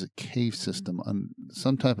certain there's a cave system,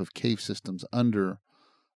 some type of cave systems under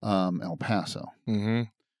El Paso.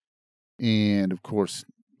 Mm-hmm. And of course,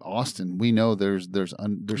 Austin, we know there's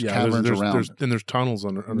caverns around. There's tunnels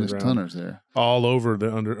underground. There's tunnels there all over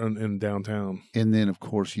in downtown. And then, of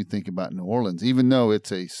course, you think about New Orleans. Even though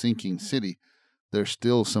it's a sinking city, there's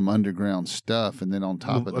still some underground stuff. And then on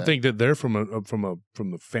top of that, I think that they're from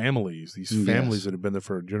the families. These families that have been there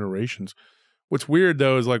for generations. What's weird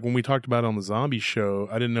though is like when we talked about it on the zombie show,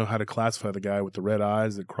 I didn't know how to classify the guy with the red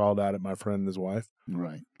eyes that crawled out at my friend and his wife.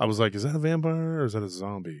 Right. I was like, is that a vampire or is that a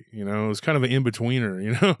zombie? It was kind of an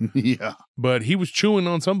in-betweener, Yeah. But he was chewing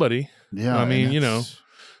on somebody. Yeah. I mean,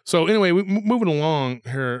 So anyway, moving along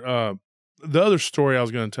here, the other story I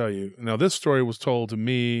was going to tell you. Now, this story was told to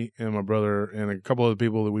me and my brother and a couple other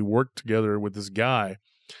people that we worked together with this guy.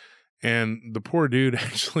 And the poor dude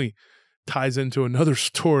actually ties into another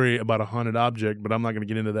story about a haunted object, but I'm not going to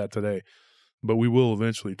get into that today. But we will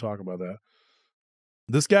eventually talk about that.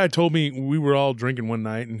 This guy told me we were all drinking one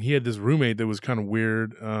night, and he had this roommate that was kind of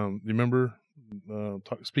weird. You remember?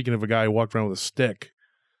 Speaking of a guy who walked around with a stick,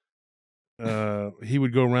 he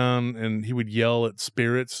would go around and he would yell at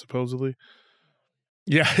spirits, supposedly.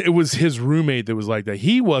 Yeah, it was his roommate that was like that.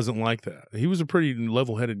 He wasn't like that. He was a pretty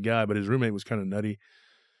level-headed guy, but his roommate was kind of nutty.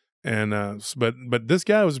 And but this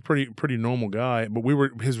guy was a pretty normal guy. But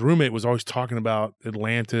his roommate was always talking about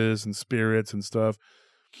Atlantis and spirits and stuff.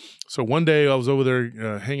 So one day I was over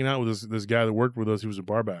there hanging out with this guy that worked with us. He was a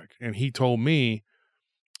barback, and he told me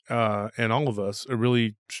and all of us a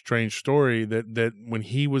really strange story that when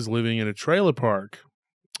he was living in a trailer park,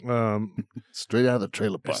 straight out of the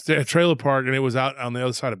trailer park, a trailer park, and it was out on the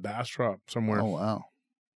other side of Bastrop somewhere. Oh wow!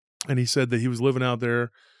 And he said that he was living out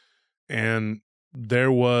there, and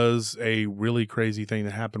there was a really crazy thing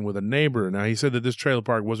that happened with a neighbor. Now, he said that this trailer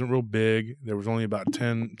park wasn't real big. There was only about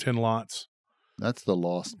 10 lots. That's the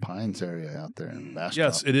Lost Pines area out there in Bastrop.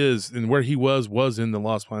 Yes, it is. And where he was in the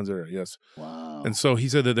Lost Pines area, yes. Wow. And so he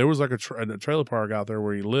said that there was like a trailer park out there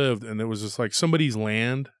where he lived, and it was just like somebody's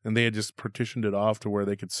land, and they had just partitioned it off to where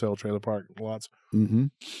they could sell trailer park lots. Mm-hmm.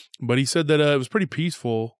 But he said that it was pretty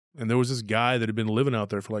peaceful, and there was this guy that had been living out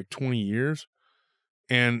there for like 20 years.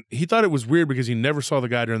 And he thought it was weird because he never saw the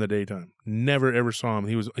guy during the daytime. Never, ever saw him.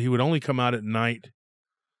 He would only come out at night,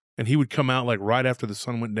 and he would come out like right after the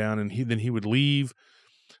sun went down, and then he would leave,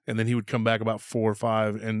 and then he would come back about 4 or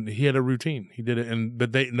 5, and he had a routine. He did it,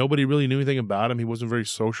 but nobody really knew anything about him. He wasn't very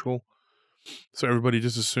social, so everybody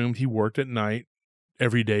just assumed he worked at night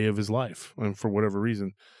every day of his life, and for whatever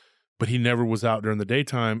reason. But he never was out during the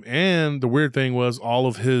daytime, and the weird thing was all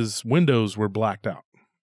of his windows were blacked out.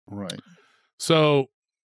 Right. So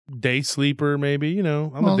day sleeper, maybe,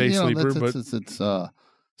 I'm a day sleeper, but it's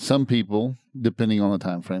some people, depending on the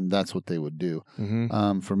time frame, that's what they would do.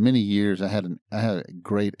 Mm-hmm. For many years, I had a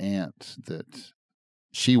great aunt that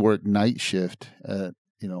she worked night shift at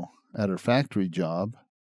her factory job,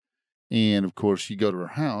 and of course, you go to her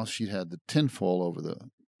house, she had tinfoil over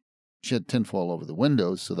the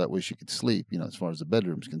windows, so that way she could sleep. As far as the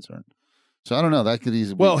bedroom's concerned. So I don't know. That could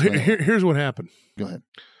easily. Well, here's what happened. Go ahead.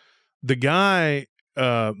 The guy,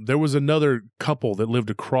 there was another couple that lived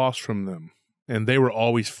across from them, and they were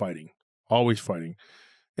always fighting.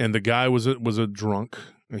 And the guy was a drunk.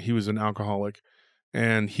 He was an alcoholic,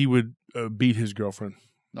 and he would beat his girlfriend.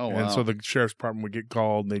 Oh, wow. And so the sheriff's department would get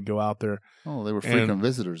called, and they'd go out there. Oh, they were frequent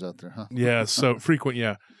visitors out there, huh? Yeah, so frequent,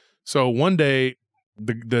 yeah. So one day,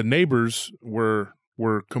 the neighbors were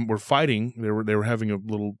fighting. They were having a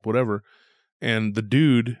little whatever, and the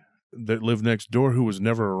dude that lived next door, who was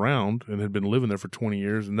never around and had been living there for 20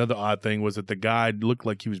 years. Another odd thing was that the guy looked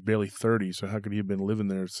like he was barely 30. So how could he have been living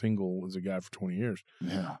there single as a guy for 20 years?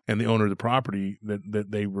 Yeah. And the owner of the property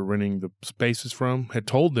that they were renting the spaces from had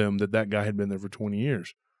told them that guy had been there for 20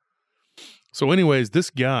 years. So anyways, this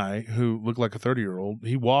guy who looked like a 30-year-old,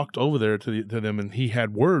 he walked over there to them, and he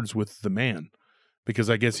had words with the man. because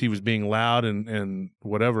I guess he was being loud and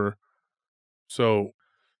whatever. So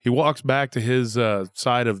he walks back to his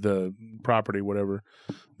side of the property, whatever.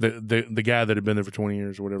 The guy that had been there for 20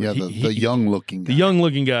 years or whatever. Yeah, the young-looking guy. The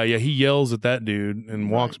young-looking guy, yeah. He yells at that dude and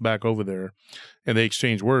walks back over there, and they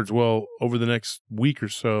exchange words. Well, over the next week or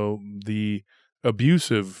so, the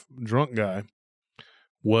abusive drunk guy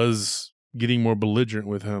was getting more belligerent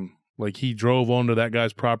with him. Like, he drove onto that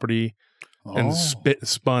guy's property and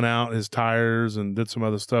spun out his tires and did some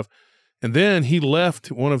other stuff. And then he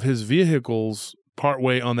left one of his vehicles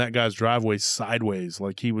partway on that guy's driveway sideways.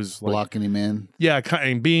 Like, he was like, blocking him in. Yeah,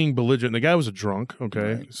 and being belligerent. The guy was a drunk,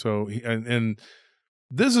 okay? Right. So, and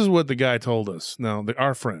this is what the guy told us. Now,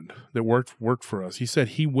 our friend that worked for us, he said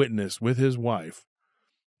he witnessed with his wife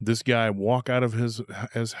this guy walk out of his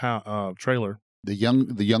trailer. The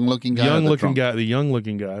young-looking guy? The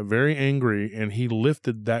young-looking guy, very angry, and he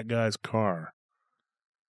lifted that guy's car,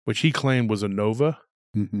 which he claimed was a Nova,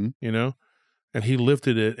 you know? And he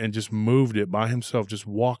lifted it and just moved it by himself, just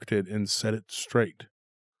walked it and set it straight.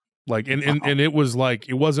 Like, and it was like,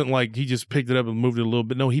 it wasn't like he just picked it up and moved it a little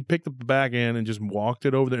bit. No, he picked up the back end and just walked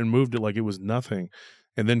it over there and moved it like it was nothing.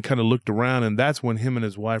 And then kind of looked around, and that's when him and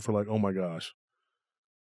his wife were like, oh my gosh,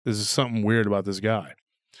 this is something weird about this guy.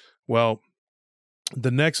 Well,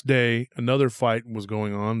 the next day, another fight was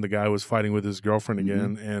going on. The guy was fighting with his girlfriend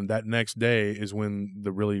again. And that next day is when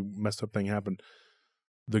the really messed up thing happened.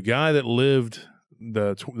 The guy that lived,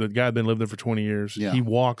 the guy that been lived there for 20 years, he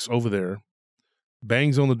walks over there,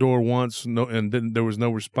 bangs on the door once, and then there was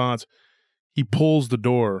no response. He pulls the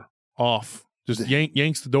door off, just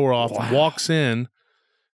yanks the door off, walks in,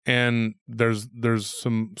 and there's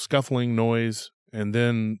some scuffling noise, and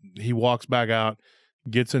then he walks back out,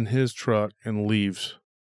 gets in his truck, and leaves.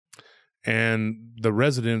 And there were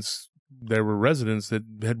residents that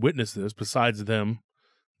had witnessed this besides them.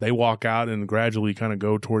 They walk out and gradually kind of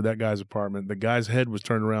go toward that guy's apartment. The guy's head was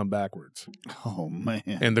turned around backwards. Oh, man.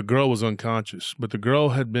 And the girl was unconscious. But the girl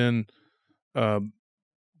had been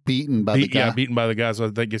beaten by the guy? Yeah, beaten by the guy.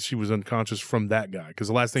 So I guess she was unconscious from that guy. Because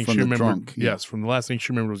the last thing she remembered... drunk, Yes, from the last thing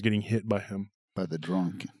she remembered was getting hit by him. By the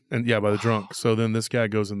drunk. And yeah, by the drunk. So then this guy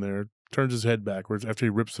goes in there, turns his head backwards after he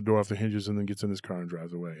rips the door off the hinges and then gets in his car and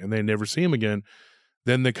drives away. And they never see him again.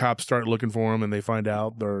 Then the cops start looking for him and they find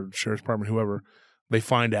out, or sheriff's department, whoever... They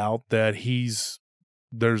find out that his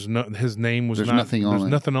name was nothing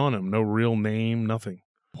on him. No real name, nothing.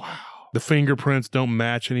 Wow. The fingerprints don't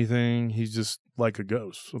match anything. He's just like a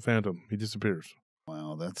ghost, a phantom. He disappears.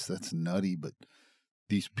 Wow, that's nutty, but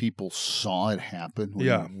these people saw it happen when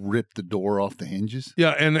he ripped the door off the hinges?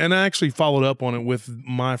 Yeah, and I actually followed up on it with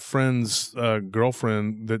my friend's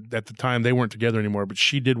girlfriend that at the time they weren't together anymore, but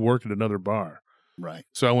she did work at another bar. Right.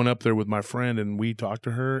 So I went up there with my friend and we talked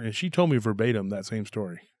to her and she told me verbatim that same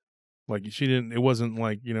story. Like it wasn't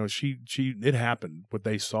like, it happened, what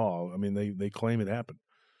they saw. I mean, they claim it happened.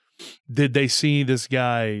 Did they see this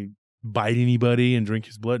guy bite anybody and drink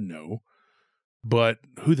his blood? No. But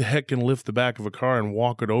who the heck can lift the back of a car and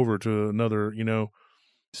walk it over to another,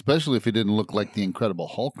 Especially if he didn't look like the Incredible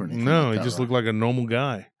Hulk or anything. No, he just looked like a normal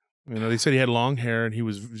guy. They said he had long hair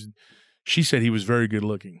and she said he was very good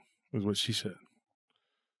looking, was what she said.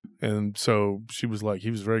 And so she was like, he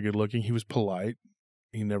was very good looking. He was polite.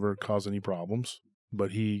 He never caused any problems,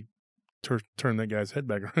 but he turned that guy's head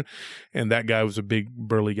back around. And that guy was a big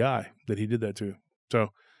burly guy that he did that to. So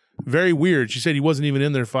very weird. She said he wasn't even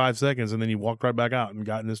in there 5 seconds and then he walked right back out and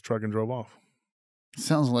got in his truck and drove off.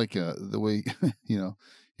 Sounds like the way,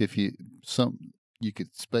 if you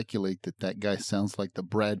could speculate that guy sounds like the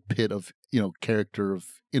Brad Pitt of, character of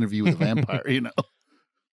Interview with a Vampire,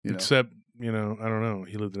 Except, I don't know.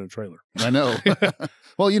 He lived in a trailer. I know.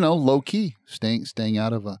 Well, low key, staying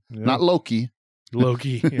out of not low key. Low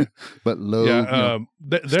key, yeah. But low,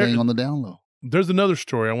 staying on the down low. There's another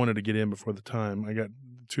story I wanted to get in before the time. I got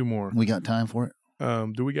 2 more. We got time for it?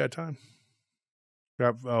 Do we got time?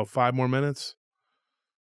 Got 5 more minutes?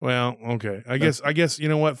 Well, okay. I guess you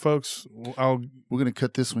know what, folks? We're going to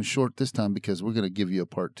cut this one short this time because we're going to give you a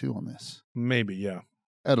part 2 on this. Maybe, yeah.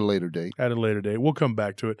 At a later date. We'll come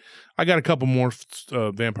back to it. I got a couple more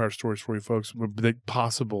vampire stories for you folks,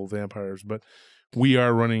 possible vampires, but we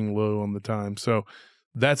are running low on the time. So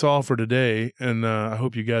that's all for today, and I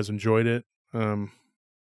hope you guys enjoyed it.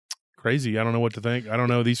 Crazy. I don't know what to think. I don't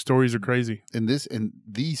know. These stories are crazy. And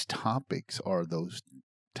these topics are those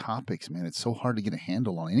topics, man. It's so hard to get a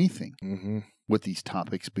handle on anything with these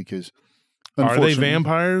topics because... Are they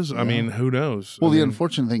vampires? Yeah. I mean, who knows? Well, the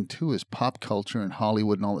unfortunate thing, too, is pop culture and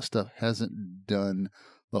Hollywood and all that stuff hasn't done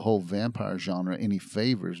the whole vampire genre any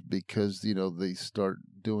favors, because, you know, they start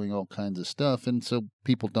doing all kinds of stuff, and so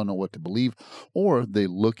people don't know what to believe, or they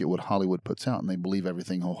look at what Hollywood puts out and they believe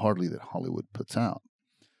everything wholeheartedly that Hollywood puts out.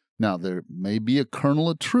 Now, there may be a kernel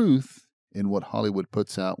of truth in what Hollywood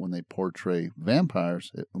puts out when they portray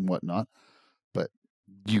vampires and whatnot, but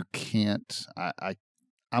you can't.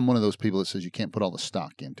 I'm one of those people that says you can't put all the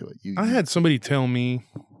stock into it. I had somebody tell me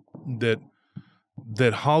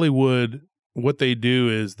that Hollywood, what they do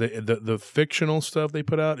is the fictional stuff they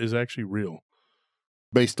put out is actually real,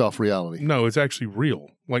 based off reality. No, it's actually real.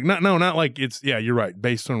 Like not like it's, yeah, you're right,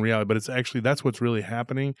 based on reality, but it's actually, that's what's really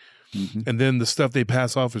happening. Mm-hmm. And then the stuff they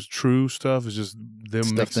pass off as true stuff is just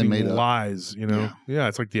them mixing lies. You know, yeah,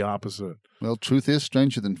 it's like the opposite. Well, truth is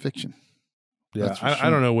stranger than fiction. Yeah, I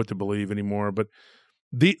don't know what to believe anymore, but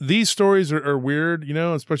these stories are weird, you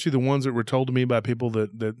know, especially the ones that were told to me by people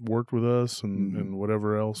that worked with us and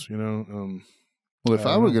whatever else, you know. Well, if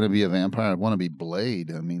I were going to be a vampire, I'd want to be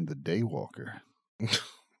Blade. I mean, the Daywalker.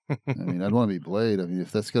 I mean, I'd want to be Blade. I mean,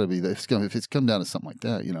 if that's going to be, if it's come down to something like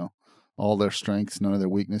that, you know, all their strengths, none of their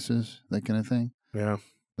weaknesses, that kind of thing. Yeah,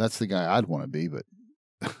 that's the guy I'd want to be. But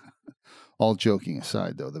all joking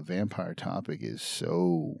aside, though, the vampire topic is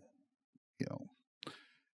so, you know.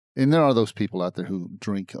 And there are those people out there who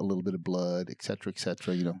drink a little bit of blood, et cetera,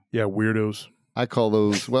 you know. Yeah, weirdos. I call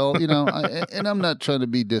those, well, you know, and I'm not trying to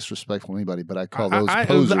be disrespectful to anybody, but I call those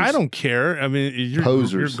posers. I don't care. I mean,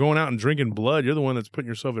 you're going out and drinking blood. You're the one that's putting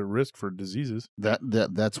yourself at risk for diseases.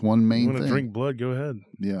 That's one main thing. You want to drink blood, go ahead.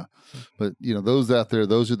 Yeah. But, you know, those out there,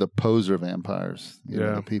 those are the poser vampires. You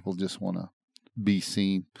know, the people just want to be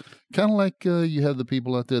seen. Kind of like you have the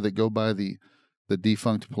people out there that go by the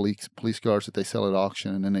defunct police cars that they sell at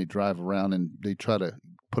auction, and then they drive around and they try to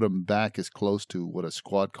put them back as close to what a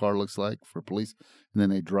squad car looks like for police, and then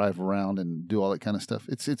they drive around and do all that kind of stuff.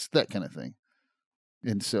 It's that kind of thing.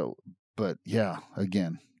 And so, but yeah,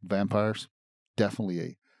 again, vampires, definitely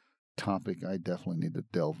a topic I definitely need to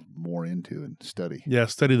delve more into and study. Yeah,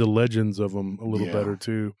 study the legends of them a little better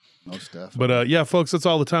too. Most definitely. But yeah, folks, that's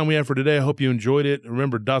all the time we have for today. I hope you enjoyed it.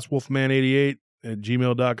 Remember, DasWolfman88 at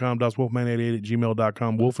gmail.com, DasWolfman88 at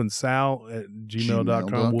gmail.com, WolfandSal at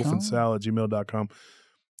gmail.com, WolfandSal at gmail.com.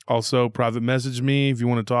 Also, private message me if you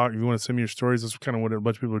want to talk, if you want to send me your stories. That's kind of what a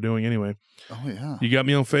bunch of people are doing anyway. Oh, yeah. You got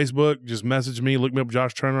me on Facebook. Just message me. Look me up,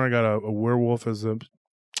 Josh Turner. I got a werewolf as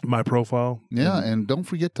my profile. Yeah, and don't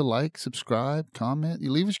forget to like, subscribe, comment.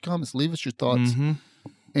 You leave us your comments. Leave us your thoughts. Mm-hmm.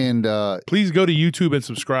 And please go to YouTube and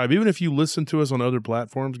subscribe. Even if you listen to us on other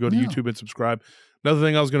platforms, go to YouTube and subscribe. Another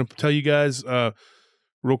thing I was going to tell you guys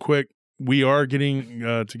real quick, we are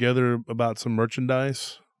getting together about some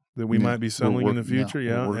merchandise that we might be selling in the future.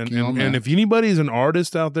 And if anybody's an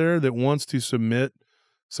artist out there that wants to submit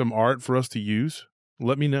some art for us to use,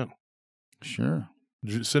 let me know. Sure.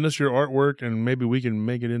 Send us your artwork and maybe we can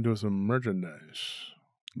make it into some merchandise.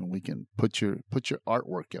 And we can put your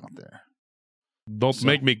artwork out there. Don't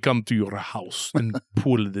make me come to your house and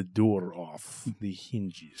pull the door off the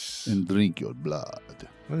hinges. And drink your blood.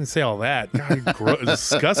 I didn't say all that. God,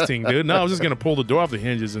 disgusting, dude. No, I was just going to pull the door off the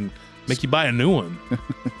hinges and make you buy a new one.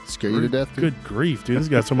 Scare you to death, dude? Good grief, dude. This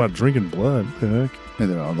guy's talking about drinking blood. What the heck? And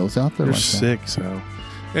there are those out there. They're sick, so.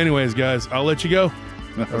 Anyways, guys, I'll let you go.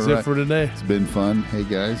 That's it for today. It's been fun. Hey,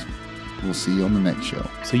 guys, we'll see you on the next show.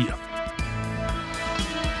 See ya.